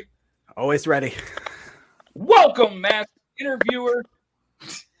you ready? Always ready. Welcome, Masked Interviewer.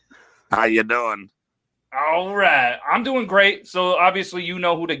 How you doing? All right. I'm doing great. So obviously you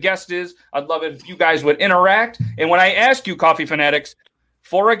know who the guest is. I'd love it if you guys would interact. And when I ask you, Coffee Fanatics,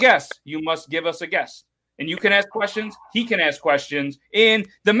 for a guess, you must give us a guess. And you can ask questions. He can ask questions. And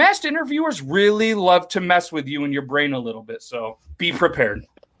the Masked Interviewers really love to mess with you and your brain a little bit. So be prepared.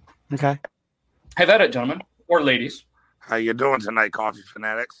 Okay. Have at it, gentlemen or ladies. How you doing tonight, Coffee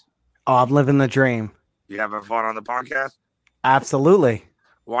Fanatics? Oh, I'm living the dream. You having fun on the podcast? Absolutely.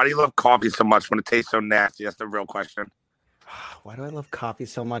 Why do you love coffee so much when it tastes so nasty? That's the real question. Why do I love coffee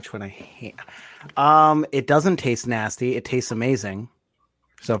so much when I hate? It doesn't taste nasty. It tastes amazing.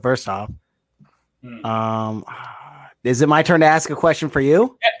 So first off, is it my turn to ask a question for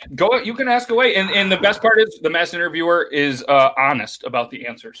you? Yeah, go. You can ask away. And the best part is the Masked Interviewer is honest about the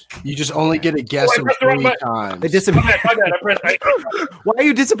answers. You just only get a guess I pressed the wrong 3 button. times. They disappear. Why are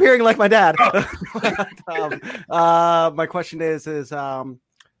you disappearing like my dad? My question is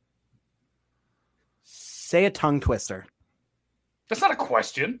say a tongue twister. That's not a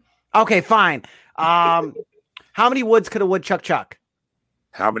question. Okay, fine. How many woods could a woodchuck chuck?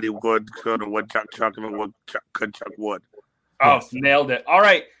 How many wood could a woodchuck chuck if a woodchuck could chuck wood? Oh, nailed it. All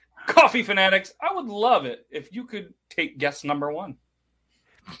right. Coffee Fanatics, I would love it if you could take guess number 1.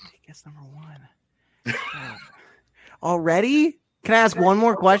 Guess number 1. Already? Can I ask one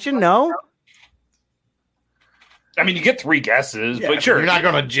more question? No? I mean, you get 3 guesses, but sure. You're not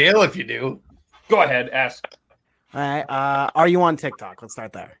going to jail if you do. Go ahead, ask. All right. Are you on TikTok? Let's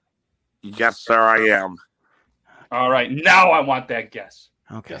start there. Yes, sir, I am. All right. Now I want that guess.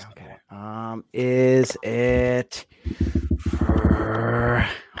 Okay. Yes. Okay. Is it?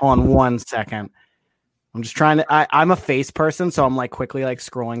 Hold on 1 second. I'm just trying to. I'm a face person, so I'm quickly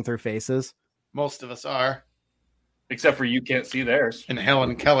scrolling through faces. Most of us are. Except for you can't see theirs. And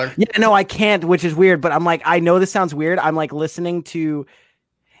Helen Keller. Yeah, no, I can't, which is weird. But I'm I know this sounds weird. I'm listening to.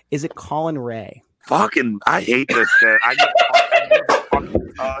 Is it Colin Ray? Fucking, I hate this shit. I get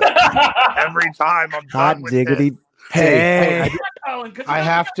every time I'm Hot done with diggity. this. Hey, Colin, 'cause I it's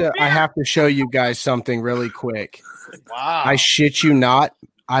have not to. I have to show you guys something really quick. Wow. I shit you not.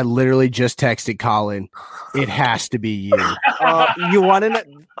 I literally just texted Colin. It has to be you. You want to know?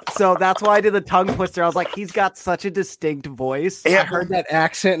 So that's why I did the tongue twister. I was he's got such a distinct voice. I heard that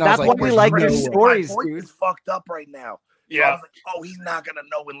accent, and That's I was why like, we "There's like no your way." stories, My voice dude. is fucked up right now. So Yeah. I was like, oh, he's not going to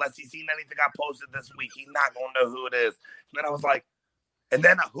know unless he's seen anything I posted this week. He's not going to know who it is. And then I was like, and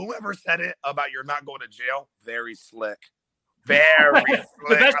then whoever said it about you're not going to jail, very slick. Very The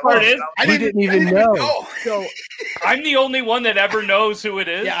slick. best part is I We didn't even know. So I'm the only one that ever knows who it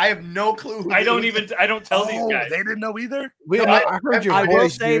is. Yeah, I have no clue. Who I don't it is. tell these guys. They didn't know either? I heard your I voice. will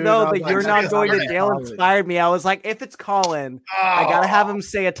say dude. though I was that like, you're not "This going is to jail college." inspired me. I was like, if it's Colin, I gotta have him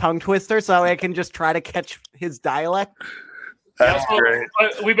say a tongue twister so I can just try to catch his dialect. That's Yeah, so, great.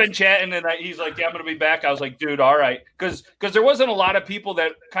 we've been chatting, and he's like, "Yeah, I'm going to be back." I was like, "Dude, all right," because there wasn't a lot of people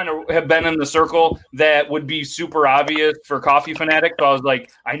that kind of have been in the circle that would be super obvious for Coffee Fanatic. So I was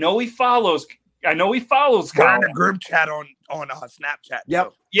like, "I know he follows. We're in Colin. A group chat on Snapchat. Yep.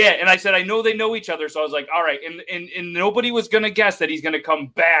 too. Yeah." And I said, "I know they know each other." So I was like, "All right," and nobody was going to guess that he's going to come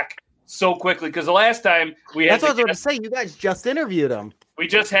back so quickly because the last time we had That's what I was going to say. You guys just interviewed him. we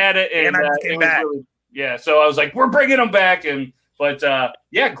just had it, and And I just it came was back. really, yeah. So I was like, "We're bringing him back," but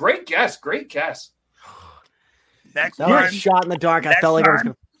yeah, great guess. Next That was a time, shot in the dark. I Next felt like I was time.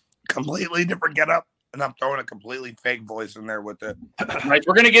 going to. completely different getup, and I'm throwing a completely fake voice in there with it. Right,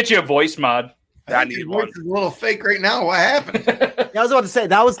 we're going to get you a voice mod. I think need your one. voice is a little fake right now. What happened? Yeah, I was about to say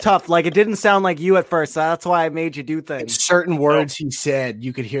that was tough. Like it didn't sound like you at first. So that's why I made you do things. Certain words he said,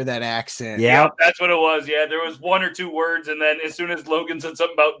 you could hear that accent. Yeah. That's what it was. Yeah, there was one or two words, and then as soon as Logan said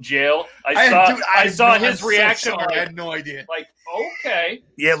something about jail, I saw his reaction. I had no idea. Like, okay,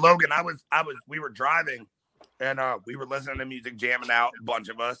 Yeah, Logan, we were driving and we were listening to music, jamming out, a bunch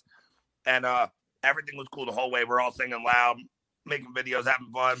of us, and everything was cool the whole way. We're all singing loud, making videos,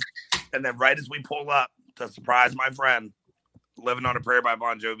 having fun. And then right as we pull up to surprise my friend, Living on a Prayer by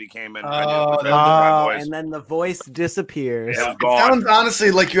Bon Jovi came in. I knew it was my voice. And then the voice disappears. It was It gone. sounds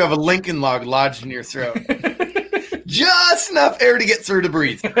honestly like you have a Lincoln log lodged in your throat. Just enough air to get through to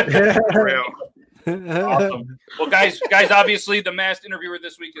breathe. For real. awesome. Well, guys, obviously the masked interviewer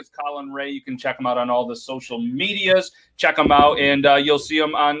this week is Colin Ray. You can check him out on all the social medias. Check him out, and you'll see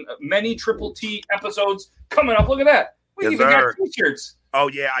him on many Triple T episodes coming up. Look at that. We Yes, even sir. got t-shirts. Oh,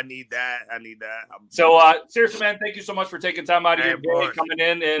 yeah, I need that. So, seriously, man, thank you so much for taking time out of Hey, your day, boys. coming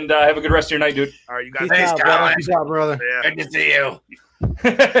in, and have a good rest of your night, dude. All right, you guys. Peace out, brother. Peace out, brother. Yeah. Good to see you.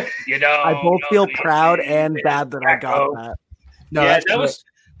 You know, I both feel proud and bad that I got that. No, yeah, that's that was.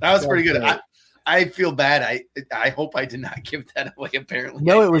 That was pretty good. great. I feel bad. I hope I did not give that away. Apparently,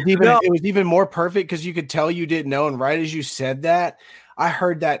 No, it was even more perfect because you could tell you didn't know, and right as you said that, I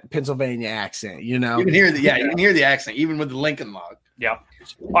heard that Pennsylvania accent. You know, you can hear you can hear the accent even with the Lincoln log. Yeah.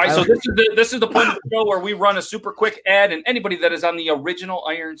 All right, so this is the point of the show where we run a super quick ad, and anybody that is on the original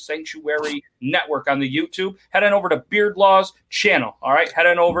Iron Sanctuary network on the YouTube, head on over to Beard Law's channel. All right, head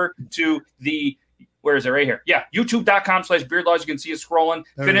on over to the where is it right here? Yeah, youtube.com/beardlaws. You can see it scrolling.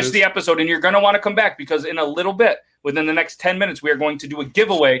 Finish the episode, and you're going to want to come back because in a little bit, within the next 10 minutes, we are going to do a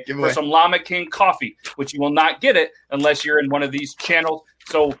giveaway for some Llama King coffee, which you will not get it unless you're in one of these channels.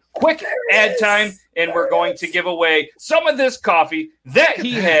 So quick ad time, and we're going to give away some of this coffee that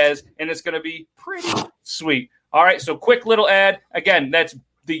he has, and it's going to be pretty sweet. All right, so quick little ad. Again, that's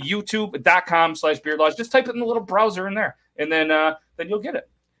the youtube.com/beardlaws. Just type it in the little browser in there, and then you'll get it.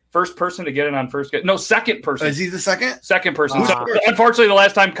 First person to get it on first get. No, second person. Is he the second? Second person. So, unfortunately, the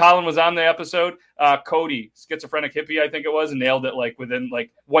last time Colin was on the episode, Cody, schizophrenic hippie, I think it was, and nailed it within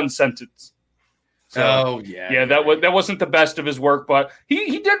one sentence. So, yeah, that wasn't the best of his work, but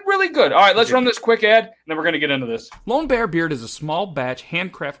he did really good. All right, let's run this quick ad, and then we're going to get into this. Lone Bear Beard is a small batch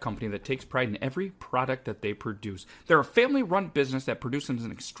handcraft company that takes pride in every product that they produce. They're a family-run business that produces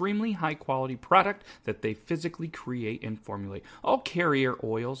an extremely high-quality product that they physically create and formulate. All carrier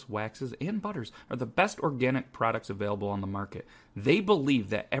oils, waxes, and butters are the best organic products available on the market. They believe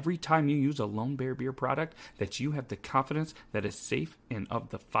that every time you use a Lone Bear Beer product, that you have the confidence that is safe and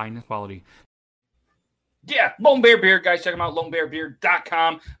of the finest quality. Yeah, Lone Bear Beard, guys, check them out,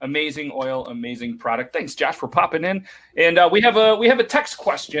 lonebearbeard.com. Amazing oil, amazing product. Thanks, Josh, for popping in. And we have a text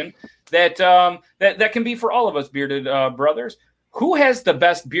question that can be for all of us bearded brothers. Who has the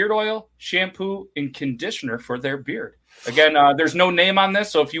best beard oil, shampoo, and conditioner for their beard? Again, there's no name on this,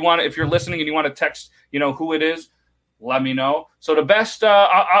 so if you're listening and you want to text, who it is, let me know. So the best,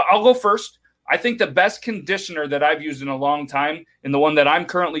 I'll go first. I think the best conditioner that I've used in a long time, and the one that I'm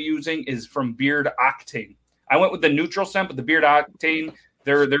currently using, is from Beard Octane. I went with the neutral scent, but the Beard Octane,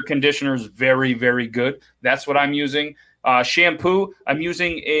 their conditioner is very, very good. That's what I'm using. Shampoo, I'm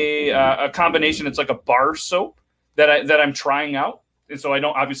using a combination. It's like a bar soap that I'm trying out, and so I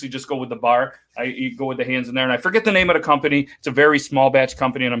don't obviously just go with the bar. I go with the hands in there, and I forget the name of the company. It's a very small batch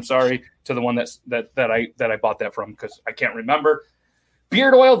company, and I'm sorry to the one that I bought that from because I can't remember.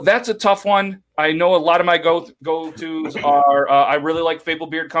 Beard oil, that's a tough one. I know a lot of my go-tos are I really like Fable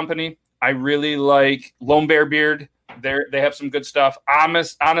Beard Company. I really like Lone Bear Beard. They have some good stuff.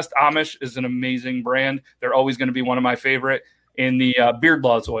 Honest Amish is an amazing brand. They're always going to be one of my favorite. And the Beard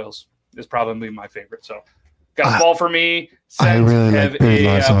Laws oils is probably my favorite. So got a ball for me. I really have like Beard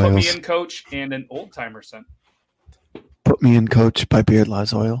Laws Put oils. Me in Coach and an old timer scent. Put Me in Coach by Beard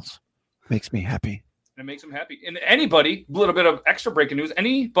Laws Oils. Makes me happy. And it makes them happy. And anybody, a little bit of extra breaking news,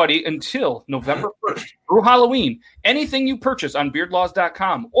 anybody until November 1st through Halloween, anything you purchase on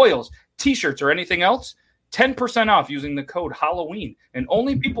beardlaws.com, oils, t-shirts, or anything else, 10% off using the code Halloween. And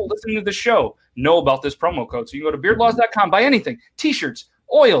only people listening to the show know about this promo code. So you can go to beardlaws.com, buy anything, t-shirts,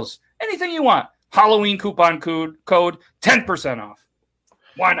 oils, anything you want. Halloween coupon code 10% off.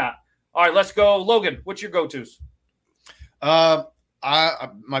 Why not? All right, let's go. Logan, what's your go-tos? The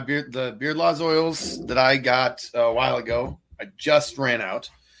Beard Laws oils that I got a while ago, I just ran out.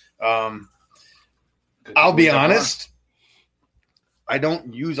 I'll be honest, I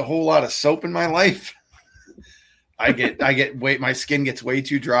don't use a whole lot of soap in my life. My skin gets way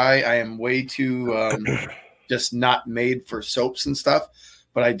too dry. I am way too just not made for soaps and stuff.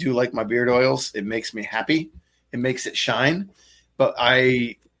 But I do like my beard oils. It makes me happy. It makes it shine. But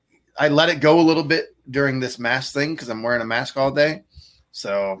I let it go a little bit during this mask thing because I'm wearing a mask all day.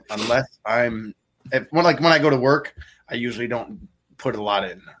 So unless when I go to work, I usually don't put a lot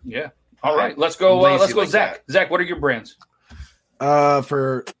in. Yeah. All right. Let's go. Let's go, Zach. Zach, what are your brands?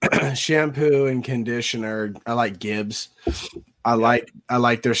 For shampoo and conditioner, I like Gibbs. I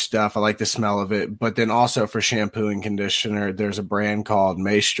like their stuff. I like the smell of it. But then also for shampoo and conditioner, there's a brand called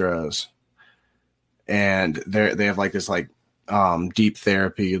Maestros, and they have like this deep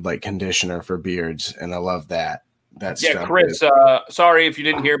therapy like conditioner for beards, and I love that. Yeah, Chris. Sorry if you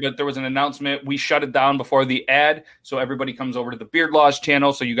didn't hear, but there was an announcement. We shut it down before the ad, so everybody comes over to the Beard Laws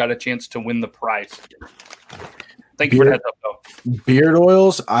channel, so you got a chance to win the prize. Thank you for the heads up, though. Beard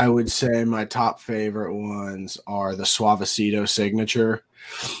oils, I would say my top favorite ones are the Suavecito signature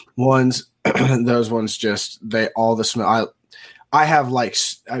ones. Those ones they all the smell. I have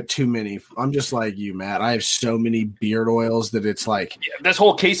too many. I'm just like you, Matt. I have so many beard oils that it's like this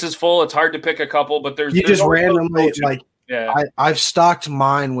whole case is full. It's hard to pick a couple, but there's just randomly yeah. I've stocked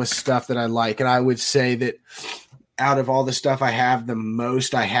mine with stuff that I like, and I would say that out of all the stuff I have, the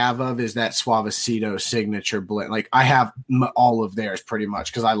most I have of is that Suavecito signature blend. Like I have all of theirs pretty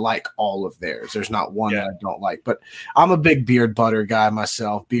much because I like all of theirs. There's not one that I don't like, but I'm a big beard butter guy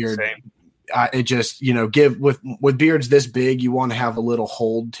myself. Same. It just, give with beards this big, you want to have a little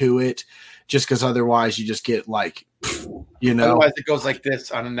hold to it just because otherwise you just get Otherwise it goes like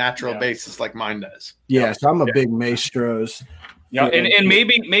this on a natural basis like mine does. Yeah, so I'm a big Maestros. Yeah, and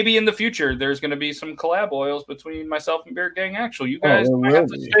maybe in the future there's going to be some collab oils between myself and Beard Gang Actual. You guys might have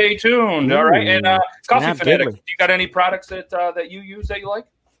to stay tuned. All right, and Coffeefanatics, you got any products that you use that you like?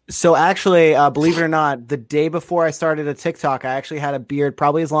 So actually, believe it or not, the day before I started a TikTok, I actually had a beard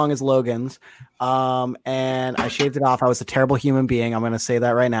probably as long as Logan's, and I shaved it off. I was a terrible human being. I'm going to say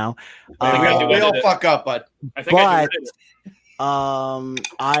that right now. We all fuck up, bud. I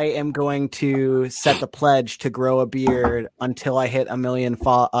am going to set the pledge to grow a beard until I hit 1 million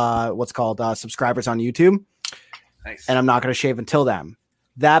subscribers on YouTube. Nice. And I'm not going to shave until then.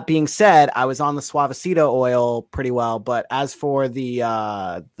 That being said, I was on the Suavecito oil pretty well, but as for the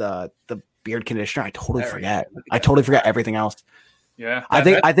beard conditioner, I totally forget. I totally forgot everything else. Yeah, I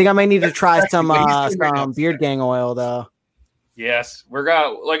think I might need to try some Beard Gang oil though. Yes,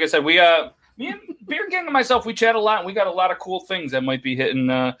 like I said, me and Beard Gang and myself, we chat a lot, and we got a lot of cool things that might be hitting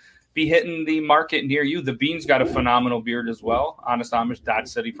the market near you. The Bean's got a phenomenal beard as well. Honest Amish, Dodge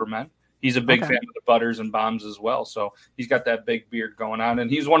City for Men. He's a big fan of the butters and bombs as well. So he's got that big beard going on. And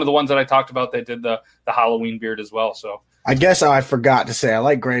he's one of the ones that I talked about that did the Halloween beard as well. So I guess I forgot to say I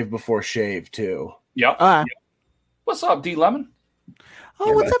like Grave Before Shave too. Yep. What's up, D Lemon?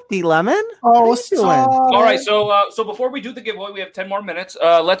 Oh, what's up, D Lemon? Oh, what's doing? All right, so before we do the giveaway, we have 10 more minutes.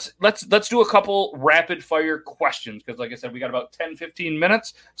 Let's do a couple rapid fire questions because, like I said, we got about 10-15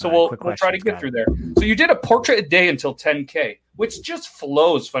 minutes. So we'll try to get through there. So you did a portrait a day until 10K, which just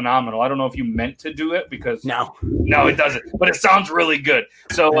flows phenomenal. I don't know if you meant to do it because no, it doesn't. But it sounds really good.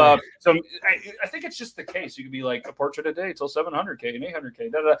 So I think it's just the case. You could be like a portrait a day till 700K and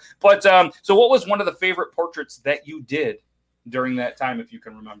 800K. But so what was one of the favorite portraits that you did during that time, if you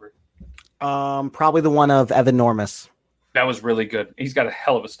can remember? Probably the one of Evan Normus. That was really good. He's got a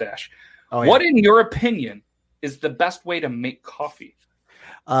hell of a stash. Oh, yeah. What, in your opinion, is the best way to make coffee?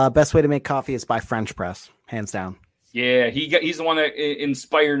 Best way to make coffee is by French press, hands down. Yeah, he's the one that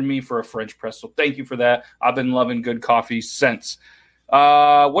inspired me for a French press. So thank you for that. I've been loving good coffee since.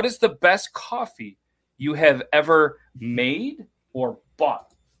 What is the best coffee you have ever made or bought?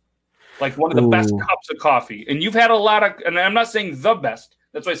 like one of the best cups of coffee. And you've had a lot of, and I'm not saying the best.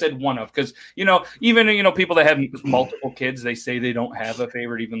 That's why I said one of, because, even, people that have multiple kids, they say they don't have a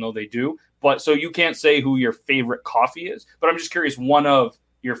favorite, even though they do. But so you can't say who your favorite coffee is, but I'm just curious, one of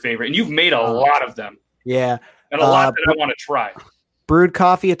your favorite, and you've made a lot of them. Yeah. And a lot that I want to try. Brewed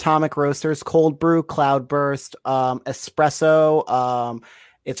coffee, Atomic Roasters, cold brew, Cloudburst, espresso.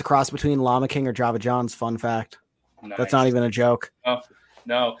 It's a cross between Llama King or Java John's. Fun fact. Nice. That's not even a joke.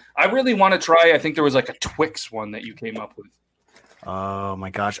 No. I really want to try. I think there was like a Twix one that you came up with. Oh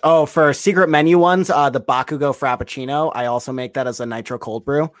my gosh. Oh, for secret menu ones, the Bakugo Frappuccino. I also make that as a nitro cold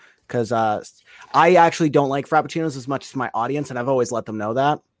brew because I actually don't like Frappuccinos as much as my audience, and I've always let them know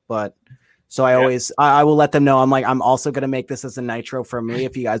that. But so I will let them know. I'm also going to make this as a nitro for me.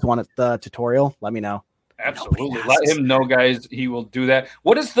 If you guys want the tutorial, let me know. Absolutely. Let him know, guys. He will do that.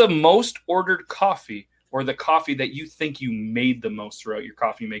 What is the most ordered coffee or the coffee that you think you made the most throughout your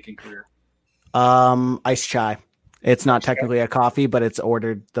coffee making career? Iced chai. It's not technically a coffee, but it's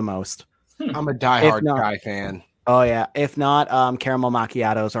ordered the most. I'm a diehard chai fan. Oh yeah. If not, caramel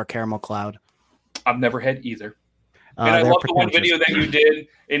macchiatos or caramel cloud. I've never had either. And I love the one video that you did,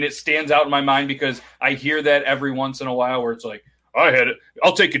 and it stands out in my mind because I hear that every once in a while where it's like,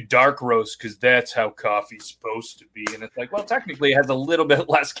 I'll take a dark roast because that's how coffee's supposed to be. And it's like, well, technically it has a little bit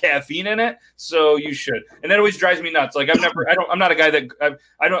less caffeine in it, so you should. And that always drives me nuts. Like I'm not a guy that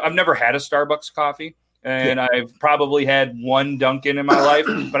I've never had a Starbucks coffee. And I've probably had one Dunkin' in my life,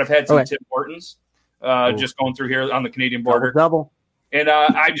 but I've had some Tim Hortons just going through here on the Canadian border. Double. And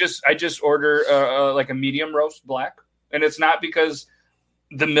I just order like a medium roast black. And it's not because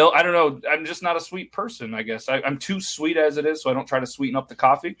the milk, I don't know, I'm just not a sweet person, I guess. I'm too sweet as it is, so I don't try to sweeten up the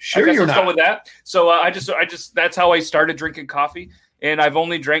coffee. Sure, you're not. Go with that. So I just that's how I started drinking coffee. And I've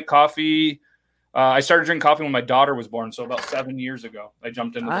only drank coffee. I started drinking coffee when my daughter was born, so about 7 years ago. I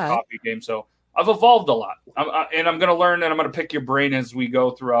jumped into the coffee game. So I've evolved a lot, and I'm going to learn, and I'm going to pick your brain as we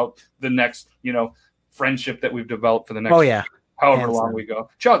go throughout the next, friendship that we've developed for the next, however long we go.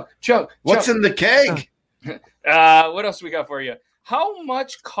 Chug. What's in the keg? What else we got for you? How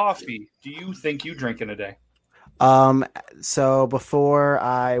much coffee do you think you drink in a day? So before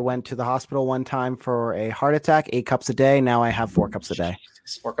I went to the hospital one time for a heart attack, 8 cups a day. Now I have 4 cups a day.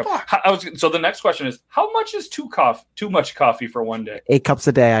 4 cups. So the next question is, how much is too much coffee for one day? 8 cups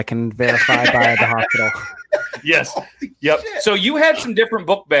a day. I can verify by the hospital. Yes. Yep. So you had some different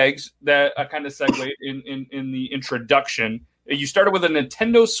book bags that I kind of segued in the introduction. You started with a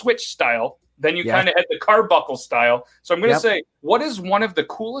Nintendo Switch style. Then you kind of had the Carbuckle style. So I'm going to say, what is one of the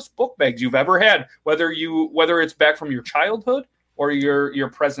coolest book bags you've ever had, whether it's back from your childhood or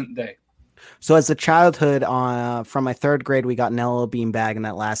your present day? So as a childhood, from my 3rd grade, we got an LL Bean bag, and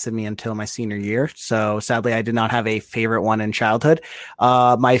that lasted me until my senior year. So sadly, I did not have a favorite one in childhood.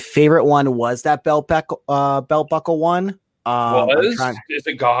 My favorite one was that belt buckle one. Is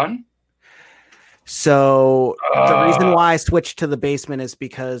it gone? So the reason why I switched to the basement is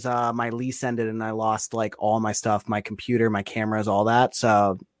because my lease ended and I lost like all my stuff, my computer, my cameras, all that.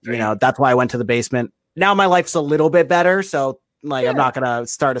 So, that's why I went to the basement. Now my life's a little bit better. So I'm not going to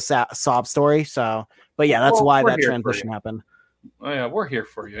start a sob story. So, but that's why that transition happened. Oh, yeah, we're here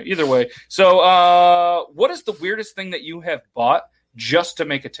for you either way. So what is the weirdest thing that you have bought just to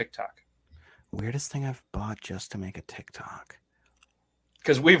make a TikTok? Weirdest thing I've bought just to make a TikTok.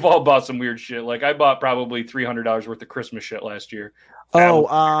 Because we've all bought some weird shit. Like I bought probably $300 worth of Christmas shit last year.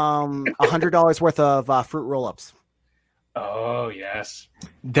 $100 worth of fruit roll-ups. Oh, yes.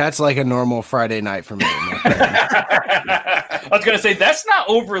 That's like a normal Friday night for me. I was going to say, that's not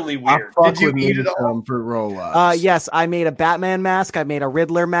overly weird. Did you eat it all? Fruit roll-ups? Yes, I made a Batman mask. I made a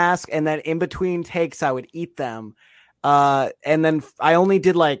Riddler mask. And then in between takes, I would eat them. And then I only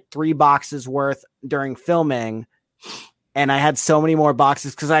did like 3 boxes worth during filming. And I had so many more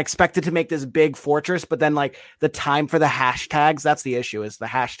boxes because I expected to make this big fortress, but then like the time for the hashtags, that's the issue, is the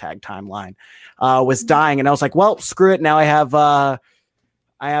hashtag timeline was dying. And I was like, well, screw it. Now I have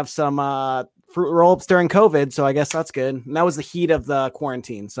some fruit roll-ups during COVID. So I guess that's good. And that was the heat of the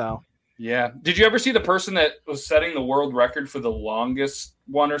quarantine. So yeah. Did you ever see the person that was setting the world record for the longest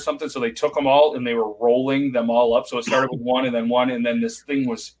one or something? So they took them all and they were rolling them all up. So it started with one, and then this thing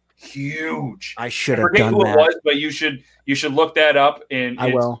was huge. I should have done who that. It was, but you should look that up and I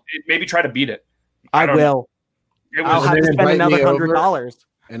will. Maybe try to beat it. I will. I'll have to spend another $100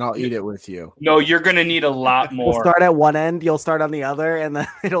 and I'll eat it with you. No, you're gonna need a lot more. We'll start at one end, you'll start on the other, and then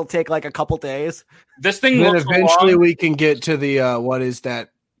it'll take like a couple days. This thing then looks eventually long. We can get to the what is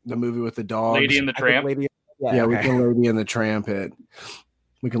that? The movie with the dogs, Lady and the Tramp. We can Lady and the Tramp it.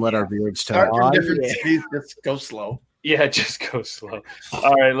 We can let our viewers tell. Start from different cities. Just go slow. Yeah, just go slow.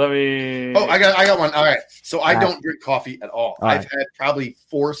 All right, let me. Oh, I got one. All right. So I don't drink coffee at all. All I've right. had probably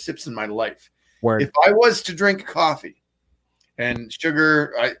 4 sips in my life. Word. If I was to drink coffee and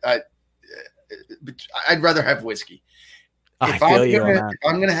sugar, I'd rather have whiskey. I feel you on If that.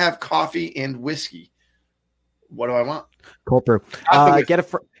 I'm gonna have coffee and whiskey, what do I want? Cold brew. Not the Get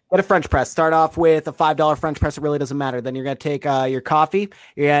a French press. Start off with a $5 French press. It really doesn't matter. Then you're going to take your coffee.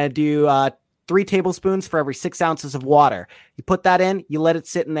 You're going to do 3 tablespoons for every 6 ounces of water. You put that in, you let it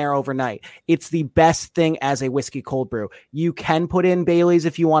sit in there overnight. It's the best thing as a whiskey cold brew. You can put in Bailey's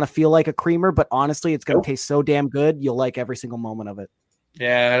if you want to feel like a creamer, but honestly, it's going to taste so damn good. You'll like every single moment of it.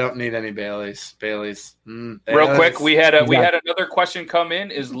 Yeah, I don't need any Baileys. Real quick, we had another question come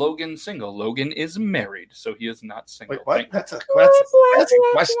in. Is Logan single? Logan is married, so he is not single. Wait, what? That's a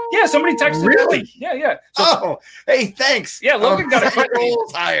question. Yeah, somebody texted. Really? Yeah. So, hey, thanks. Yeah, Logan got a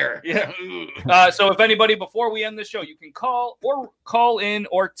goals higher. Yeah. So if anybody, before we end the show, you can call in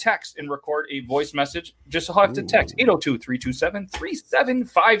or text and record a voice message. Just have to text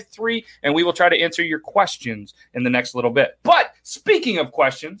 802-327-3753, and we will try to answer your questions in the next little bit. But speaking of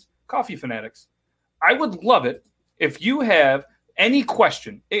questions, Coffee Fanatics, I would love it if you have any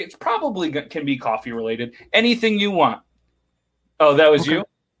question. It's probably can be coffee related. Anything you want. Oh, that was you?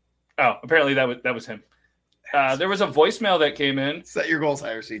 Oh, apparently that was him. There was a voicemail that came in. Set your goals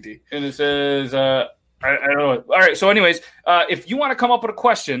higher, CT. And it says, I don't know. All right. So anyways, if you want to come up with a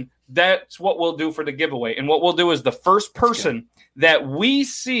question, that's what we'll do for the giveaway. And what we'll do is the first person that we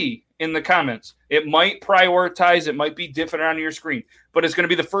see in the comments, it might prioritize, it might be different on your screen, but it's going to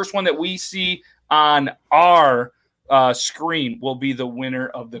be the first one that we see on our screen will be the winner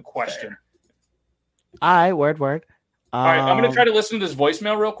of the question. All right. Word. All right. I'm going to try to listen to this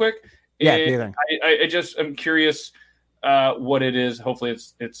voicemail real quick. Yeah. Do you think? I'm curious what it is. Hopefully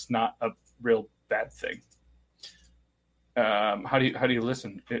it's not a real bad thing. How do you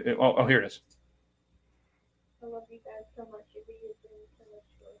listen? Oh, here it is. I love you guys so much. Your videos bring me so much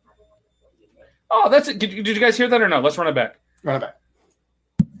joy. Have a wonderful evening. Oh, that's it. Did you guys hear that or no? Let's run it back. Run it back.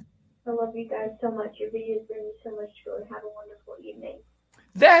 I love you guys so much. Your videos bring me so much joy. Have a wonderful evening.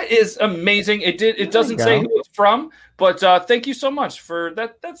 That is amazing. It doesn't say who it's from, but thank you so much for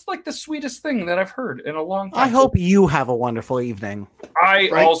that. That's like the sweetest thing that I've heard in a long time. I hope you have a wonderful evening. I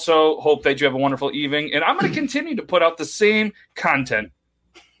also hope that you have a wonderful evening, and I'm going to continue to put out the same content.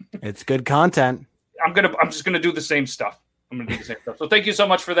 It's good content. I'm just gonna do the same stuff. I'm gonna do the same stuff. So thank you so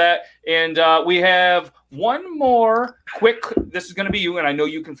much for that. And we have one more quick. This is gonna be you, and I know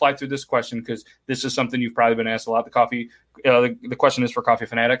you can fly through this question because this is something you've probably been asked a lot. The question is for Coffee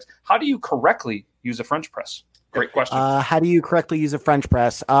Fanatics. How do you correctly use a French press? Great question. How do you correctly use a French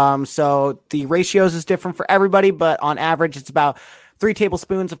press? So the ratios is different for everybody, but on average, it's about 3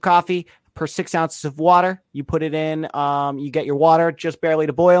 tablespoons of coffee per 6 ounces of water. You put it in. You get your water just barely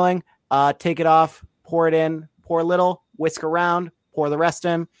to boiling. Take it off. Pour it in, pour a little, whisk around, pour the rest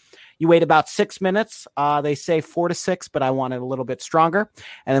in. You wait about 6 minutes. They say 4 to 6, but I want it a little bit stronger.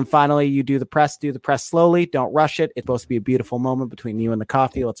 And then finally, you do the press slowly. Don't rush it. It's supposed to be a beautiful moment between you and the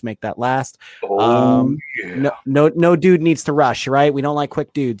coffee. Let's make that last. No dude needs to rush, right? We don't like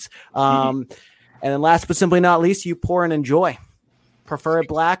quick dudes. And then last but simply not least, you pour and enjoy. Prefer it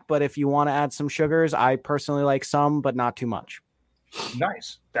black, but if you want to add some sugars, I personally like some, but not too much.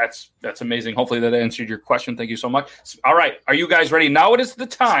 Nice. That's amazing. Hopefully that answered your question. Thank you so much. All right. Are you guys ready? Now it is the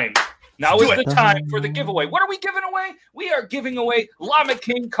time. Now is the time for the giveaway. What are we giving away? We are giving away Llama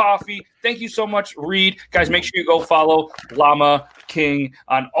King coffee. Thank you so much, Reed. Guys, make sure you go follow Llama King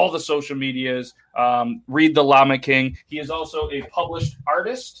on all the social medias. Read the Llama King. He is also a published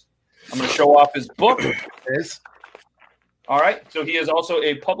artist. I'm going to show off his book. All right. So he is also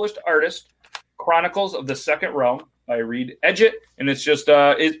a published artist. Chronicles of the Second Realm. I read Edgett, and it's just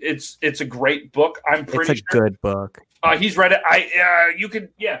it's a great book. I'm pretty it's a good book. He's read it.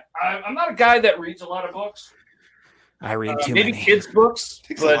 I'm not a guy that reads a lot of books. I read too maybe many kids books,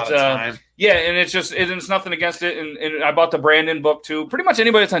 Takes a lot of time. And it's nothing against it. And I bought the Brandon book too. Pretty much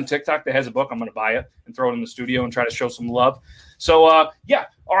anybody that's on TikTok that has a book, I'm going to buy it and throw it in the studio and try to show some love. So all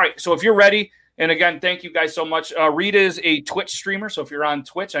right. So if you're ready. And again, thank you guys so much. Reed is a Twitch streamer, so if you're on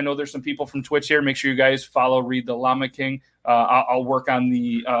Twitch, I know there's some people from Twitch here. Make sure you guys follow Reed the Llama King. I'll work on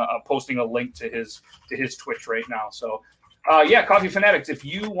the posting a link to his Twitch right now. So, Coffee Fanatics, if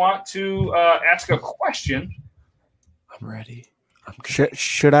you want to ask a question, I'm ready.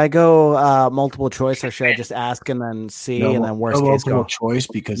 Should I go multiple choice, or should I just ask and then see, and then worst case go choice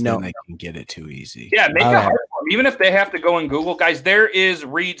because then they can get it too easy. Yeah, make it hard for them. Even if they have to go and Google, guys. There is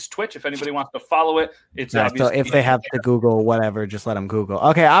Reed's Twitch. If anybody wants to follow it, it's obviously. So if they have to Google whatever, just let them Google.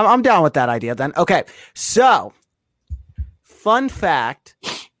 Okay, I'm down with that idea then. Okay, so Fun fact,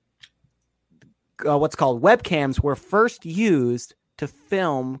 what's called webcams were first used to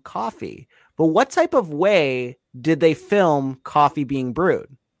film coffee. But what type of way did they film coffee being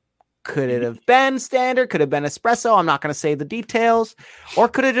brewed? Could it have been standard? Could it have been espresso? I'm not going to say the details. Or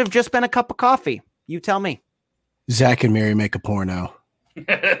could it have just been a cup of coffee? You tell me. Zach and Mary make a porno.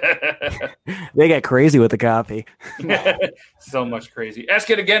 They get crazy with the coffee. So much crazy. Ask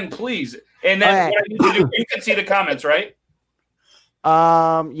it again, please. And then what I need to do, you can see the comments, right?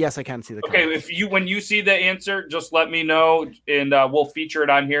 Yes, I can see the comments. Okay, when you see the answer, just let me know, and we'll feature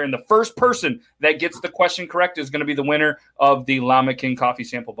it on here. And the first person that gets the question correct is going to be the winner of the Llama King Coffee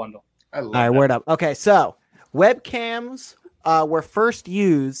Sample Bundle. All right, word up. Okay, so webcams were first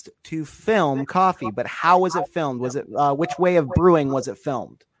used to film coffee, but how was it filmed? Was it which way of brewing was it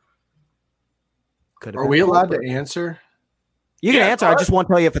filmed? Are we allowed to answer? You can answer. I just won't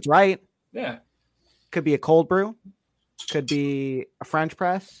tell you if it's right. Yeah. Could be a cold brew. Could be a French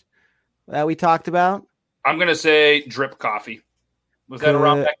press that we talked about. I'm going to say drip coffee. Was that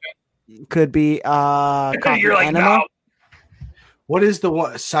around back then? Could be coffee You're like, enema. no. What is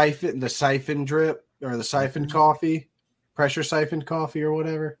the siphon drip or the siphon coffee? Pressure siphon coffee or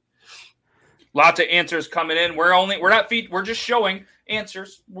whatever. Lots of answers coming in. We're just showing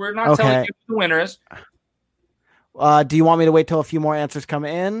answers. We're not telling you who the winner is. Do you want me to wait till a few more answers come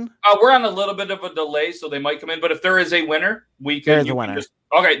in? We're on a little bit of a delay, so they might come in. But if there is a winner, There's a winner.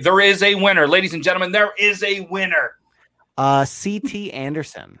 There is a winner. Ladies and gentlemen, there is a winner. C.T.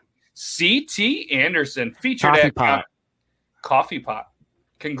 Anderson. C.T. Anderson featured at Coffee Pot.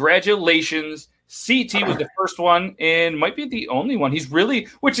 Congratulations. C.T. was the first one and might be the only one. He's really,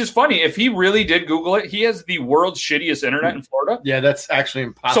 which is funny. If he really did Google it, he has the world's shittiest internet in Florida. Yeah, that's actually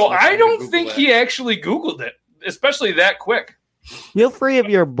impossible. So I don't think he actually Googled it, especially that quick. Feel free if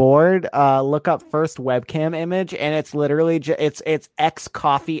you're bored, look up first webcam image, and it's literally it's X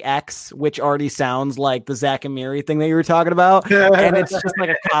Coffee X, which already sounds like the Zach and Miri thing that you were talking about, and it's just like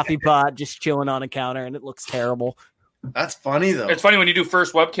a coffee pot just chilling on a counter, and it looks terrible. That's funny though. It's funny when you do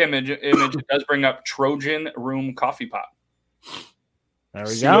first webcam image, it does bring up Trojan Room Coffee Pot. There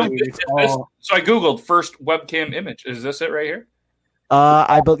we go. So I googled first webcam image. Is this it right here?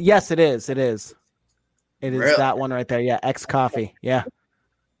 Yes, it is. It is. It is Really? that one right there. Yeah, X Coffee. Yeah.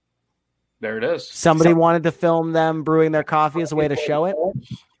 There it is. Somebody wanted to film them brewing their coffee as a way to show it.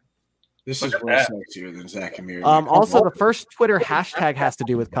 This is way sexier than Zach and Miri. Also, the first Twitter hashtag has to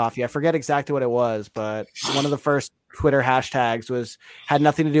do with coffee. I forget exactly what it was, but one of the first Twitter hashtags had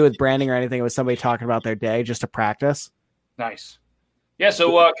nothing to do with branding or anything. It was somebody talking about their day just to practice. Nice. Yeah,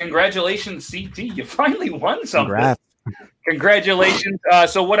 so congratulations, CT. You finally won something. Congrats. Congratulations.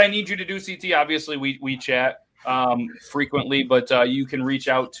 So what I need you to do, CT, obviously we chat frequently, but you can reach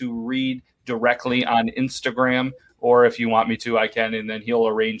out to Reed directly on Instagram, or if you want me to, I can, and then he'll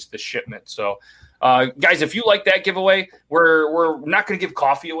arrange the shipment. So guys, if you like that giveaway, we're not going to give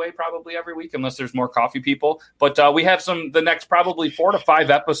coffee away probably every week unless there's more coffee people. But we have the next probably 4 to 5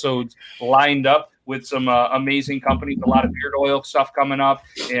 episodes lined up with some amazing companies, a lot of beard oil stuff coming up.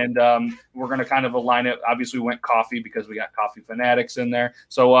 And we're going to kind of align it. Obviously, we went coffee because we got Coffeefanatics in there.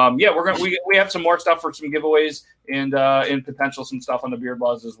 So, we have some more stuff for some giveaways and potential some stuff on the beard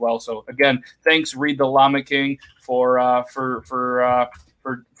laws as well. So, again, thanks, Reed the Llama King, for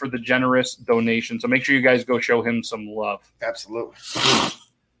the generous donation. So make sure you guys go show him some love. Absolutely.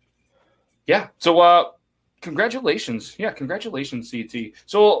 Yeah. So congratulations. Yeah, congratulations, CT.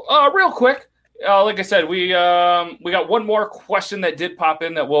 So real quick, like I said, we got one more question that did pop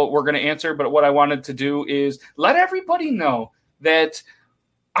in that we're going to answer. But what I wanted to do is let everybody know that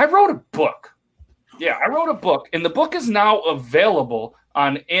I wrote a book. Yeah, I wrote a book, and the book is now available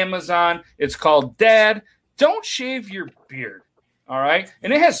on Amazon. It's called Dad, Don't Shave Your Beard. All right.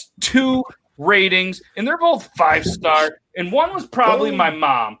 And it has 2 ratings, and they're both 5-star. And one was probably my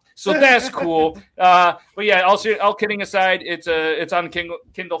mom. So that's cool. But yeah, all kidding aside, it's on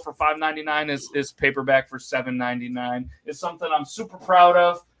Kindle for $5.99. It's paperback for $7.99. It's something I'm super proud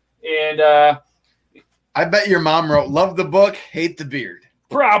of. And I bet your mom wrote, love the book, hate the beard.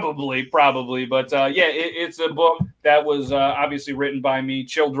 Probably. But it's a book that was obviously written by me,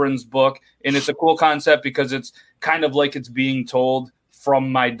 children's book. And it's a cool concept because it's kind of like it's being told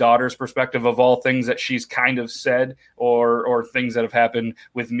from my daughter's perspective of all things that she's kind of said or things that have happened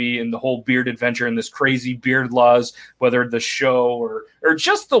with me and the whole beard adventure and this crazy beard laws, whether the show or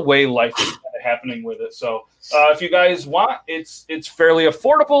just the way life is kind of happening with it. So if you guys want, it's fairly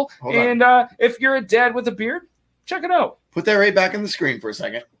affordable. And if you're a dad with a beard, check it out. Put that right back on the screen for a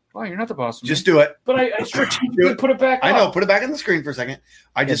second. Well, you're not the boss. Just do it. But I strategically put it back. I know. Put it back on the screen for a second.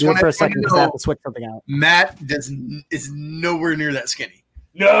 I just want for a second to because I have know to switch something out. Matt is nowhere near that skinny.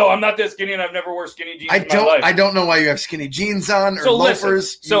 No, I'm not that skinny, and I've never worn skinny jeans in my life. I don't know why you have skinny jeans on or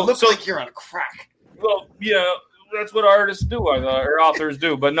loafers. You look like you're on a crack. Well, yeah, that's what artists do, or authors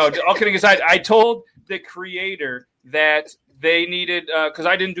do. But no, all kidding aside, I told the creator that they needed because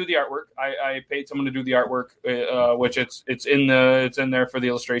I didn't do the artwork. I paid someone to do the artwork, which it's in there for the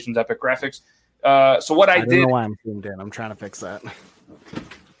illustrations, Epic Graphics. So what I did. I don't know why I'm zoomed in. I'm trying to fix that.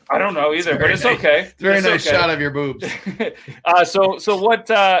 I don't know either, but it's okay. Very nice shot of your boobs. So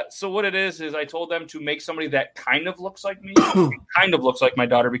what it is I told them to make somebody that kind of looks like me, kind of looks like my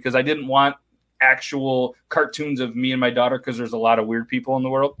daughter, because I didn't want actual cartoons of me and my daughter because there's a lot of weird people in the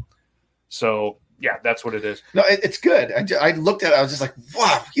world. So yeah, that's what it is. No, it's good. I looked at it. I was just like,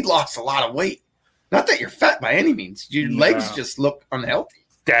 wow, he lost a lot of weight. Not that you're fat by any means. Your legs just look unhealthy.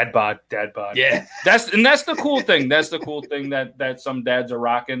 Dad bod. Yeah. That's the cool thing. That's the cool thing that some dads are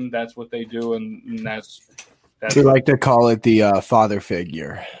rocking. That's what they do, and that's we like to call it the father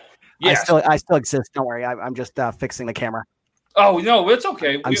figure. Yeah. I still exist. Don't worry. I'm just fixing the camera. Oh no, it's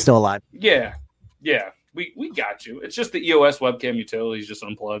okay. I'm still alive. Yeah. We got you. It's just the EOS webcam utilities just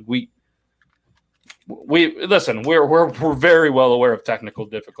unplugged. We listen. We're very well aware of technical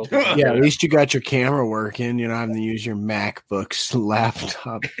difficulties. Yeah, at least you got your camera working. You're not having to use your MacBook's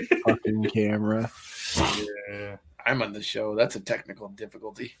laptop fucking camera. Yeah, I'm on the show. That's a technical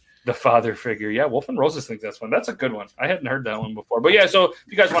difficulty. The father figure. Yeah, Wolf and Roses thinks that's one. That's a good one. I hadn't heard that one before. But yeah, so if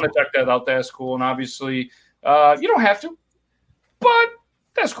you guys want to check that out, that's cool. And obviously, you don't have to, but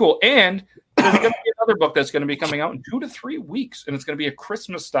that's cool. And there's going to be another book that's going to be coming out in 2 to 3 weeks, and it's going to be a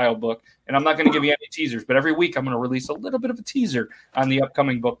Christmas-style book. And I'm not going to give you any teasers, but every week I'm going to release a little bit of a teaser on the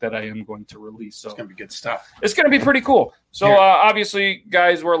upcoming book that I am going to release. So it's going to be good stuff. It's going to be pretty cool. So obviously,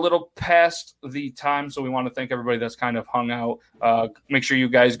 guys, we're a little past the time, so we want to thank everybody that's kind of hung out. Make sure you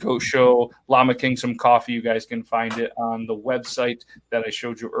guys go show Llama King some coffee. You guys can find it on the website that I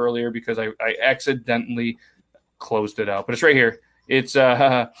showed you earlier because I accidentally closed it out. But it's right here. It's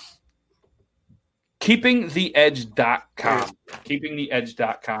keepingtheedge.com.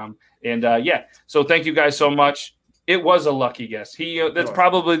 Keepingtheedge.com. And so thank you guys so much. It was a lucky guess. That's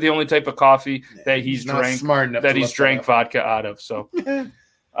probably the only type of coffee that he's drank vodka out of. So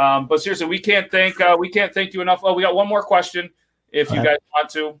but seriously, we can't thank you enough. Oh, we got one more question if you guys want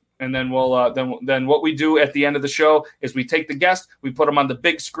to. And then we'll then what we do at the end of the show is we take the guest, we put them on the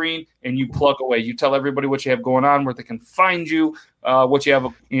big screen, and you plug away. You tell everybody what you have going on, where they can find you, what you have,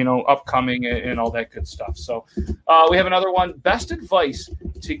 upcoming, and all that good stuff. So we have another one. Best advice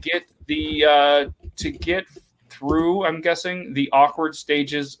to get through, I'm guessing, the awkward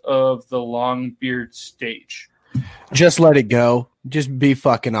stages of the long beard stage. Just let it go. Just be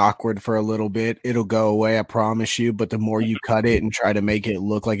fucking awkward for a little bit. It'll go away, I promise you. But the more you cut it and try to make it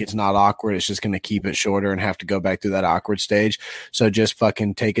look like it's not awkward, it's just going to keep it shorter and have to go back through that awkward stage. So just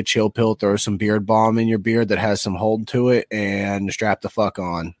fucking take a chill pill, throw some beard balm in your beard that has some hold to it, and strap the fuck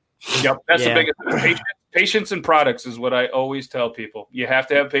on. Yep, that's the biggest. Patience and products is what I always tell people. You have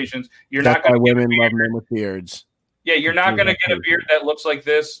to have patience. That's why women love men with beards. Yeah, you're not going to get a beard that looks like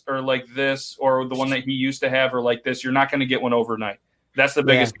this, or the one that he used to have, or like this. You're not going to get one overnight. That's the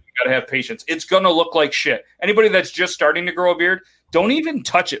biggest thing. You got to have patience. It's going to look like shit. Anybody that's just starting to grow a beard, don't even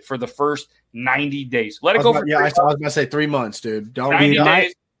touch it for the first 90 days. Let it go for 3 months. I was going to say 3 months, dude. Don't 90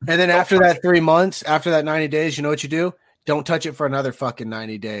 days. And then after that 3 months, after that 90 days, you know what you do? Don't touch it for another fucking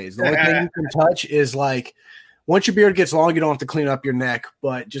 90 days. The only thing you can touch is like once your beard gets long, you don't have to clean up your neck,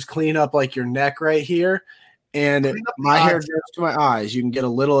 but just clean up like your neck right here. And my hair goes to my eyes. You can get a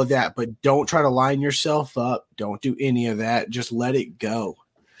little of that, but don't try to line yourself up. Don't do any of that. Just let it go.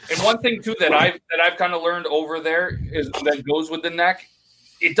 And one thing too that I've kind of learned over there is that goes with the neck.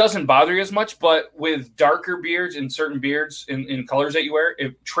 It doesn't bother you as much, but with darker beards and certain beards in colors that you wear,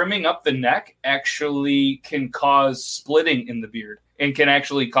 if trimming up the neck actually can cause splitting in the beard and can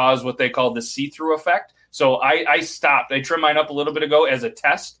actually cause what they call the see-through effect. So I stopped. I trimmed mine up a little bit ago as a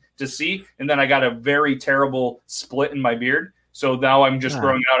test to see, and then I got a very terrible split in my beard. So now I'm just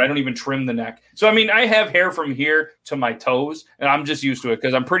growing out. I don't even trim the neck. So, I mean, I have hair from here to my toes, and I'm just used to it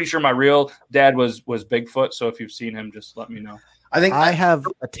because I'm pretty sure my real dad was Bigfoot. So if you've seen him, just let me know. I have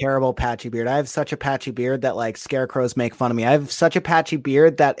a terrible patchy beard. I have such a patchy beard that like scarecrows make fun of me. I have such a patchy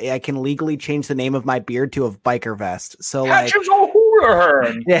beard that I can legally change the name of my beard to a biker vest. So Patches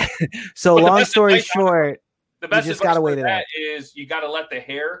yeah. So long story short, the best you just got to wait it out. Is you got to let the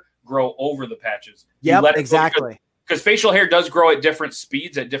hair grow over the patches. Yep, exactly. because facial hair does grow at different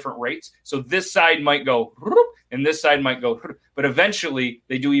speeds at different rates. So this side might go and this side might go, but eventually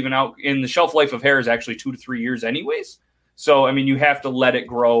they do even out. In the shelf life of hair is actually 2 to 3 years anyways. So, I mean, you have to let it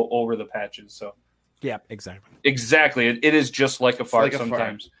grow over the patches. So, yeah, exactly. Exactly. It is just like a fart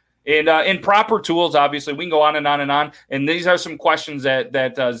sometimes. And in proper tools, obviously, we can go on and on and on. And these are some questions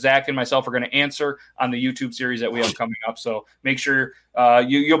that Zach and myself are going to answer on the YouTube series that we have coming up. So make sure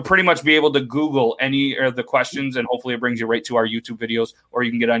you'll pretty much be able to Google any of the questions, and hopefully it brings you right to our YouTube videos. Or you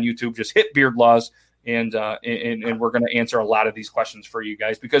can get on YouTube, just hit Beard Laws, and we're going to answer a lot of these questions for you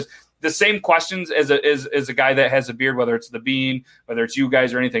guys, because the same questions as a guy that has a beard, whether it's the Bean, whether it's you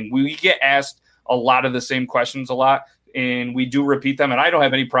guys or anything, we get asked a lot of the same questions a lot. And we do repeat them, and I don't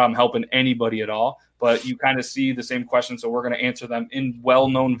have any problem helping anybody at all, but you kind of see the same questions, so we're going to answer them in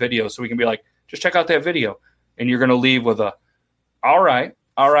well-known videos, so we can be like, just check out that video, and you're going to leave with a, all right.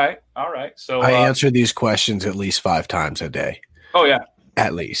 So I answer these questions at least 5 times a day. Oh, yeah.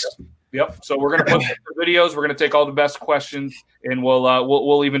 At least. Yep. So we're going to put the videos. We're going to take all the best questions, and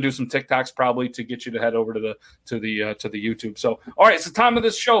we'll even do some TikToks probably to get you to head over to the YouTube. So, all right, it's the time of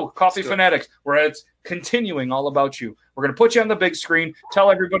this show, Coffee Fanatics, where it's continuing all about you. We're going to put you on the big screen,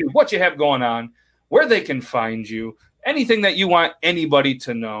 tell everybody what you have going on, where they can find you, anything that you want anybody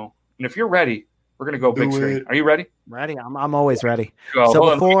to know. And if you're ready, we're going to go big screen. Are you ready? Ready. I'm always ready. Go.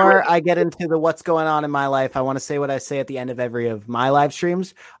 So before I get into the what's going on in my life, I want to say what I say at the end of every of my live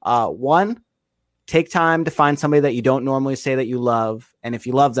streams. 1, take time to find somebody that you don't normally say that you love. And if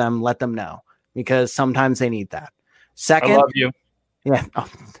you love them, let them know, because sometimes they need that. Second, I love you. Yeah. Oh,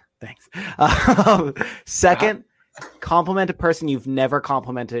 thanks. Second, compliment a person you've never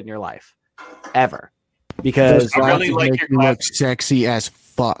complimented in your life, ever. Because I really like your you look sexy as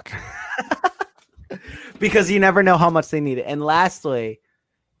fuck. Because you never know how much they need it. And lastly,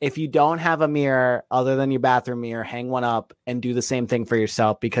 if you don't have a mirror other than your bathroom mirror, hang one up and do the same thing for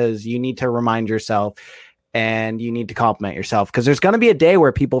yourself, because you need to remind yourself and you need to compliment yourself, because there's going to be a day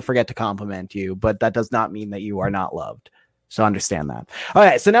where people forget to compliment you, but that does not mean that you are not loved. So understand that. All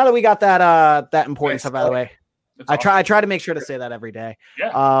right. So now that we got that important stuff out of the way, I try to make sure to say that every day.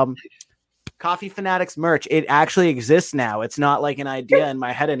 Yeah. Coffee Fanatics merch. It actually exists now. It's not like an idea in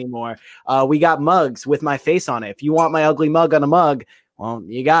my head anymore. We got mugs with my face on it. If you want my ugly mug on a mug, well,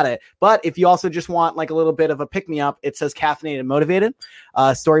 you got it. But if you also just want like a little bit of a pick-me-up, it says caffeinated motivated.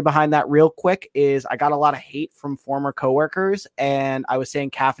 Story behind that real quick is I got a lot of hate from former coworkers, and I was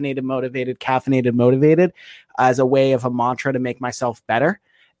saying caffeinated motivated as a way of a mantra to make myself better.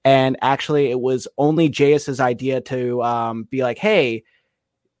 And actually it was only JS's idea to be like, hey,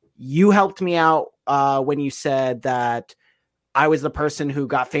 you helped me out when you said that I was the person who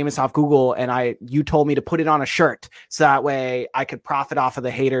got famous off Google, and you told me to put it on a shirt so that way I could profit off of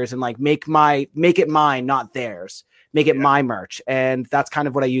the haters and like make it mine, not theirs, make it my merch. And that's kind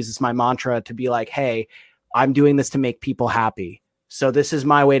of what I use as my mantra, to be like, hey, I'm doing this to make people happy. So this is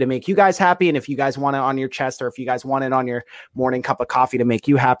my way to make you guys happy. And if you guys want it on your chest, or if you guys want it on your morning cup of coffee to make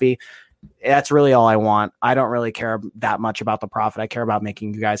you happy, that's really all I want. I don't really care that much about the profit. I care about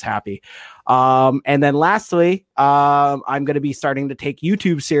making you guys happy. And then lastly, I'm going to be starting to take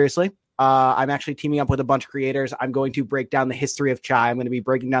YouTube seriously. I'm actually teaming up with a bunch of creators. I'm going to break down the history of chai. I'm going to be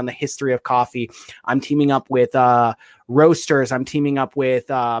breaking down the history of coffee. I'm teaming up with roasters. I'm teaming up with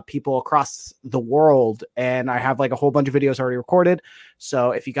people across the world. And I have like a whole bunch of videos already recorded.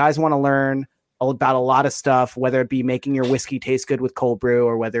 So if you guys want to learn about a lot of stuff, whether it be making your whiskey taste good with cold brew,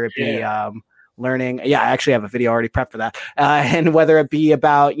 or whether it be learning. Yeah, I actually have a video already prepped for that. And whether it be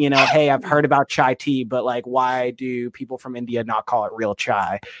about, hey, I've heard about chai tea, but like, why do people from India not call it real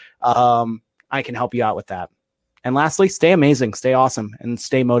chai? I can help you out with that. And lastly, stay amazing, stay awesome, and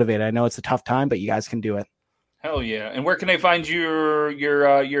stay motivated. I know it's a tough time, but you guys can do it. Hell yeah. And where can they find your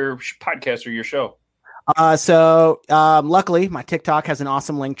podcast or your show? Luckily my TikTok has an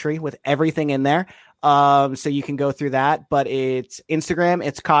awesome link tree with everything in there. So you can go through that, but it's Instagram,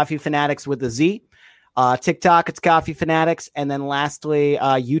 it's Coffee Fanatics with a Z. TikTok, it's Coffee Fanatics. And then lastly,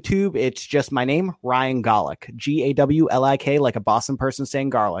 YouTube, it's just my name, Ryan Gawlik, Gawlik, like a Boston person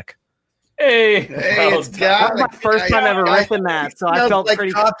saying garlic. Hey, it's garlic. That's my first time ever ripping that, so I felt like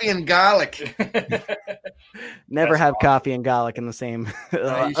pretty. Coffee and garlic. Never have coffee and garlic in the same.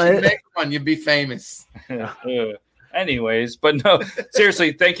 You should make one. You'd be famous. Anyways, but no,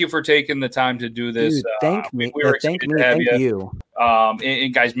 seriously, thank you for taking the time to do this. Dude, thank me. We were Thank excited to have you.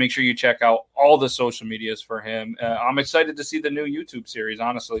 And guys, make sure you check out all the social medias for him. I'm excited to see the new YouTube series.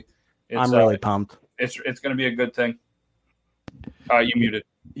 Honestly, I'm really pumped. It's going to be a good thing. You muted.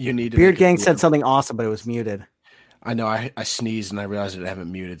 You need to Beard Gang said something awesome, but it was muted. I know I sneezed and I realized that I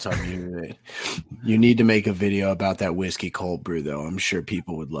haven't muted, so I muted it. You need to make a video about that whiskey cold brew, though. I'm sure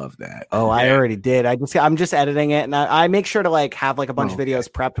people would love that. Oh, I already did. I'm just editing it, and I make sure to like have like a bunch of videos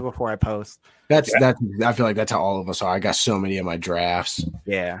prepped before I post. That's I feel like that's how all of us are. I got so many of my drafts.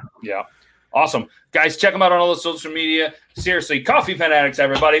 Yeah. Awesome. Guys, check them out on all the social media. Seriously, Coffee Fanatics,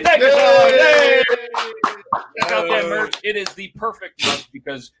 everybody. Thank you so much. Check out that merch. It is the perfect merch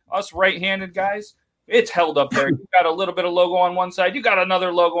because us right-handed guys, it's held up there. You got a little bit of logo on one side. You got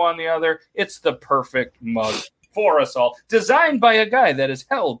another logo on the other. It's the perfect mug for us all. Designed by a guy that has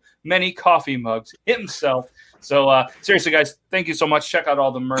held many coffee mugs himself. So seriously, guys, thank you so much. Check out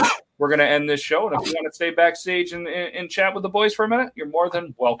all the merch. We're going to end this show. And if you want to stay backstage and chat with the boys for a minute, you're more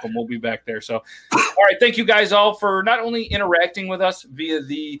than welcome. We'll be back there. So, all right. Thank you guys all for not only interacting with us via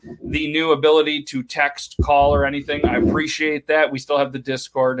the new ability to text, call, or anything. I appreciate that. We still have the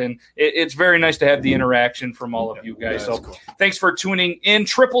Discord, and it's very nice to have the interaction from all of you guys. So thanks for tuning in.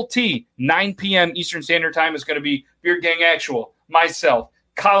 Triple T, 9 p.m. Eastern Standard Time is going to be Beard Gang Actual, myself,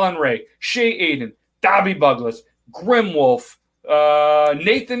 Colin Ray, Shay Aiden, Dobby Buglas, Grimwolf,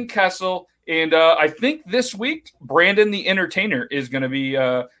 Nathan Kessel, and I think this week Brandon the Entertainer is going to be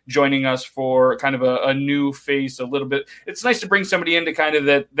joining us for kind of a new face a little bit. It's nice to bring somebody into kind of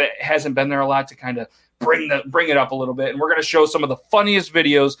that hasn't been there a lot to kind of bring it up a little bit. And we're going to show some of the funniest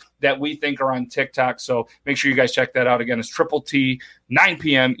videos that we think are on TikTok. So make sure you guys check that out. Again, it's Triple T, 9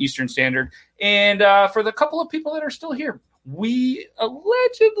 p.m. Eastern Standard. And for the couple of people that are still here, we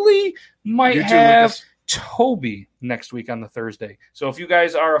allegedly might have Toby next week on the Thursday. So if you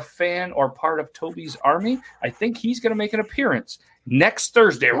guys are a fan or part of Toby's army, I think he's going to make an appearance next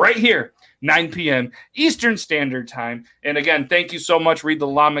Thursday right here, 9 p.m. Eastern Standard Time. And again, thank you so much. Read the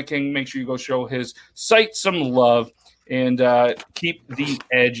Llama King. Make sure you go show his site some love and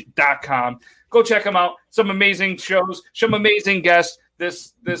keeptheedge.com. Go check him out. Some amazing shows, some amazing guests.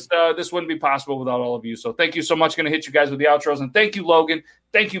 This wouldn't be possible without all of you. So thank you so much. Going to hit you guys with the outros. And thank you, Logan.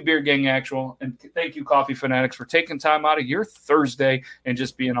 Thank you, Beard Gang Actual. And thank you, Coffee Fanatics, for taking time out of your Thursday and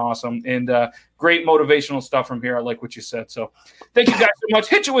just being awesome. And great motivational stuff from here. I like what you said. So thank you guys so much.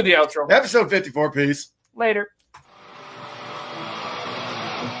 Hit you with the outro. Episode 54, peace. Later.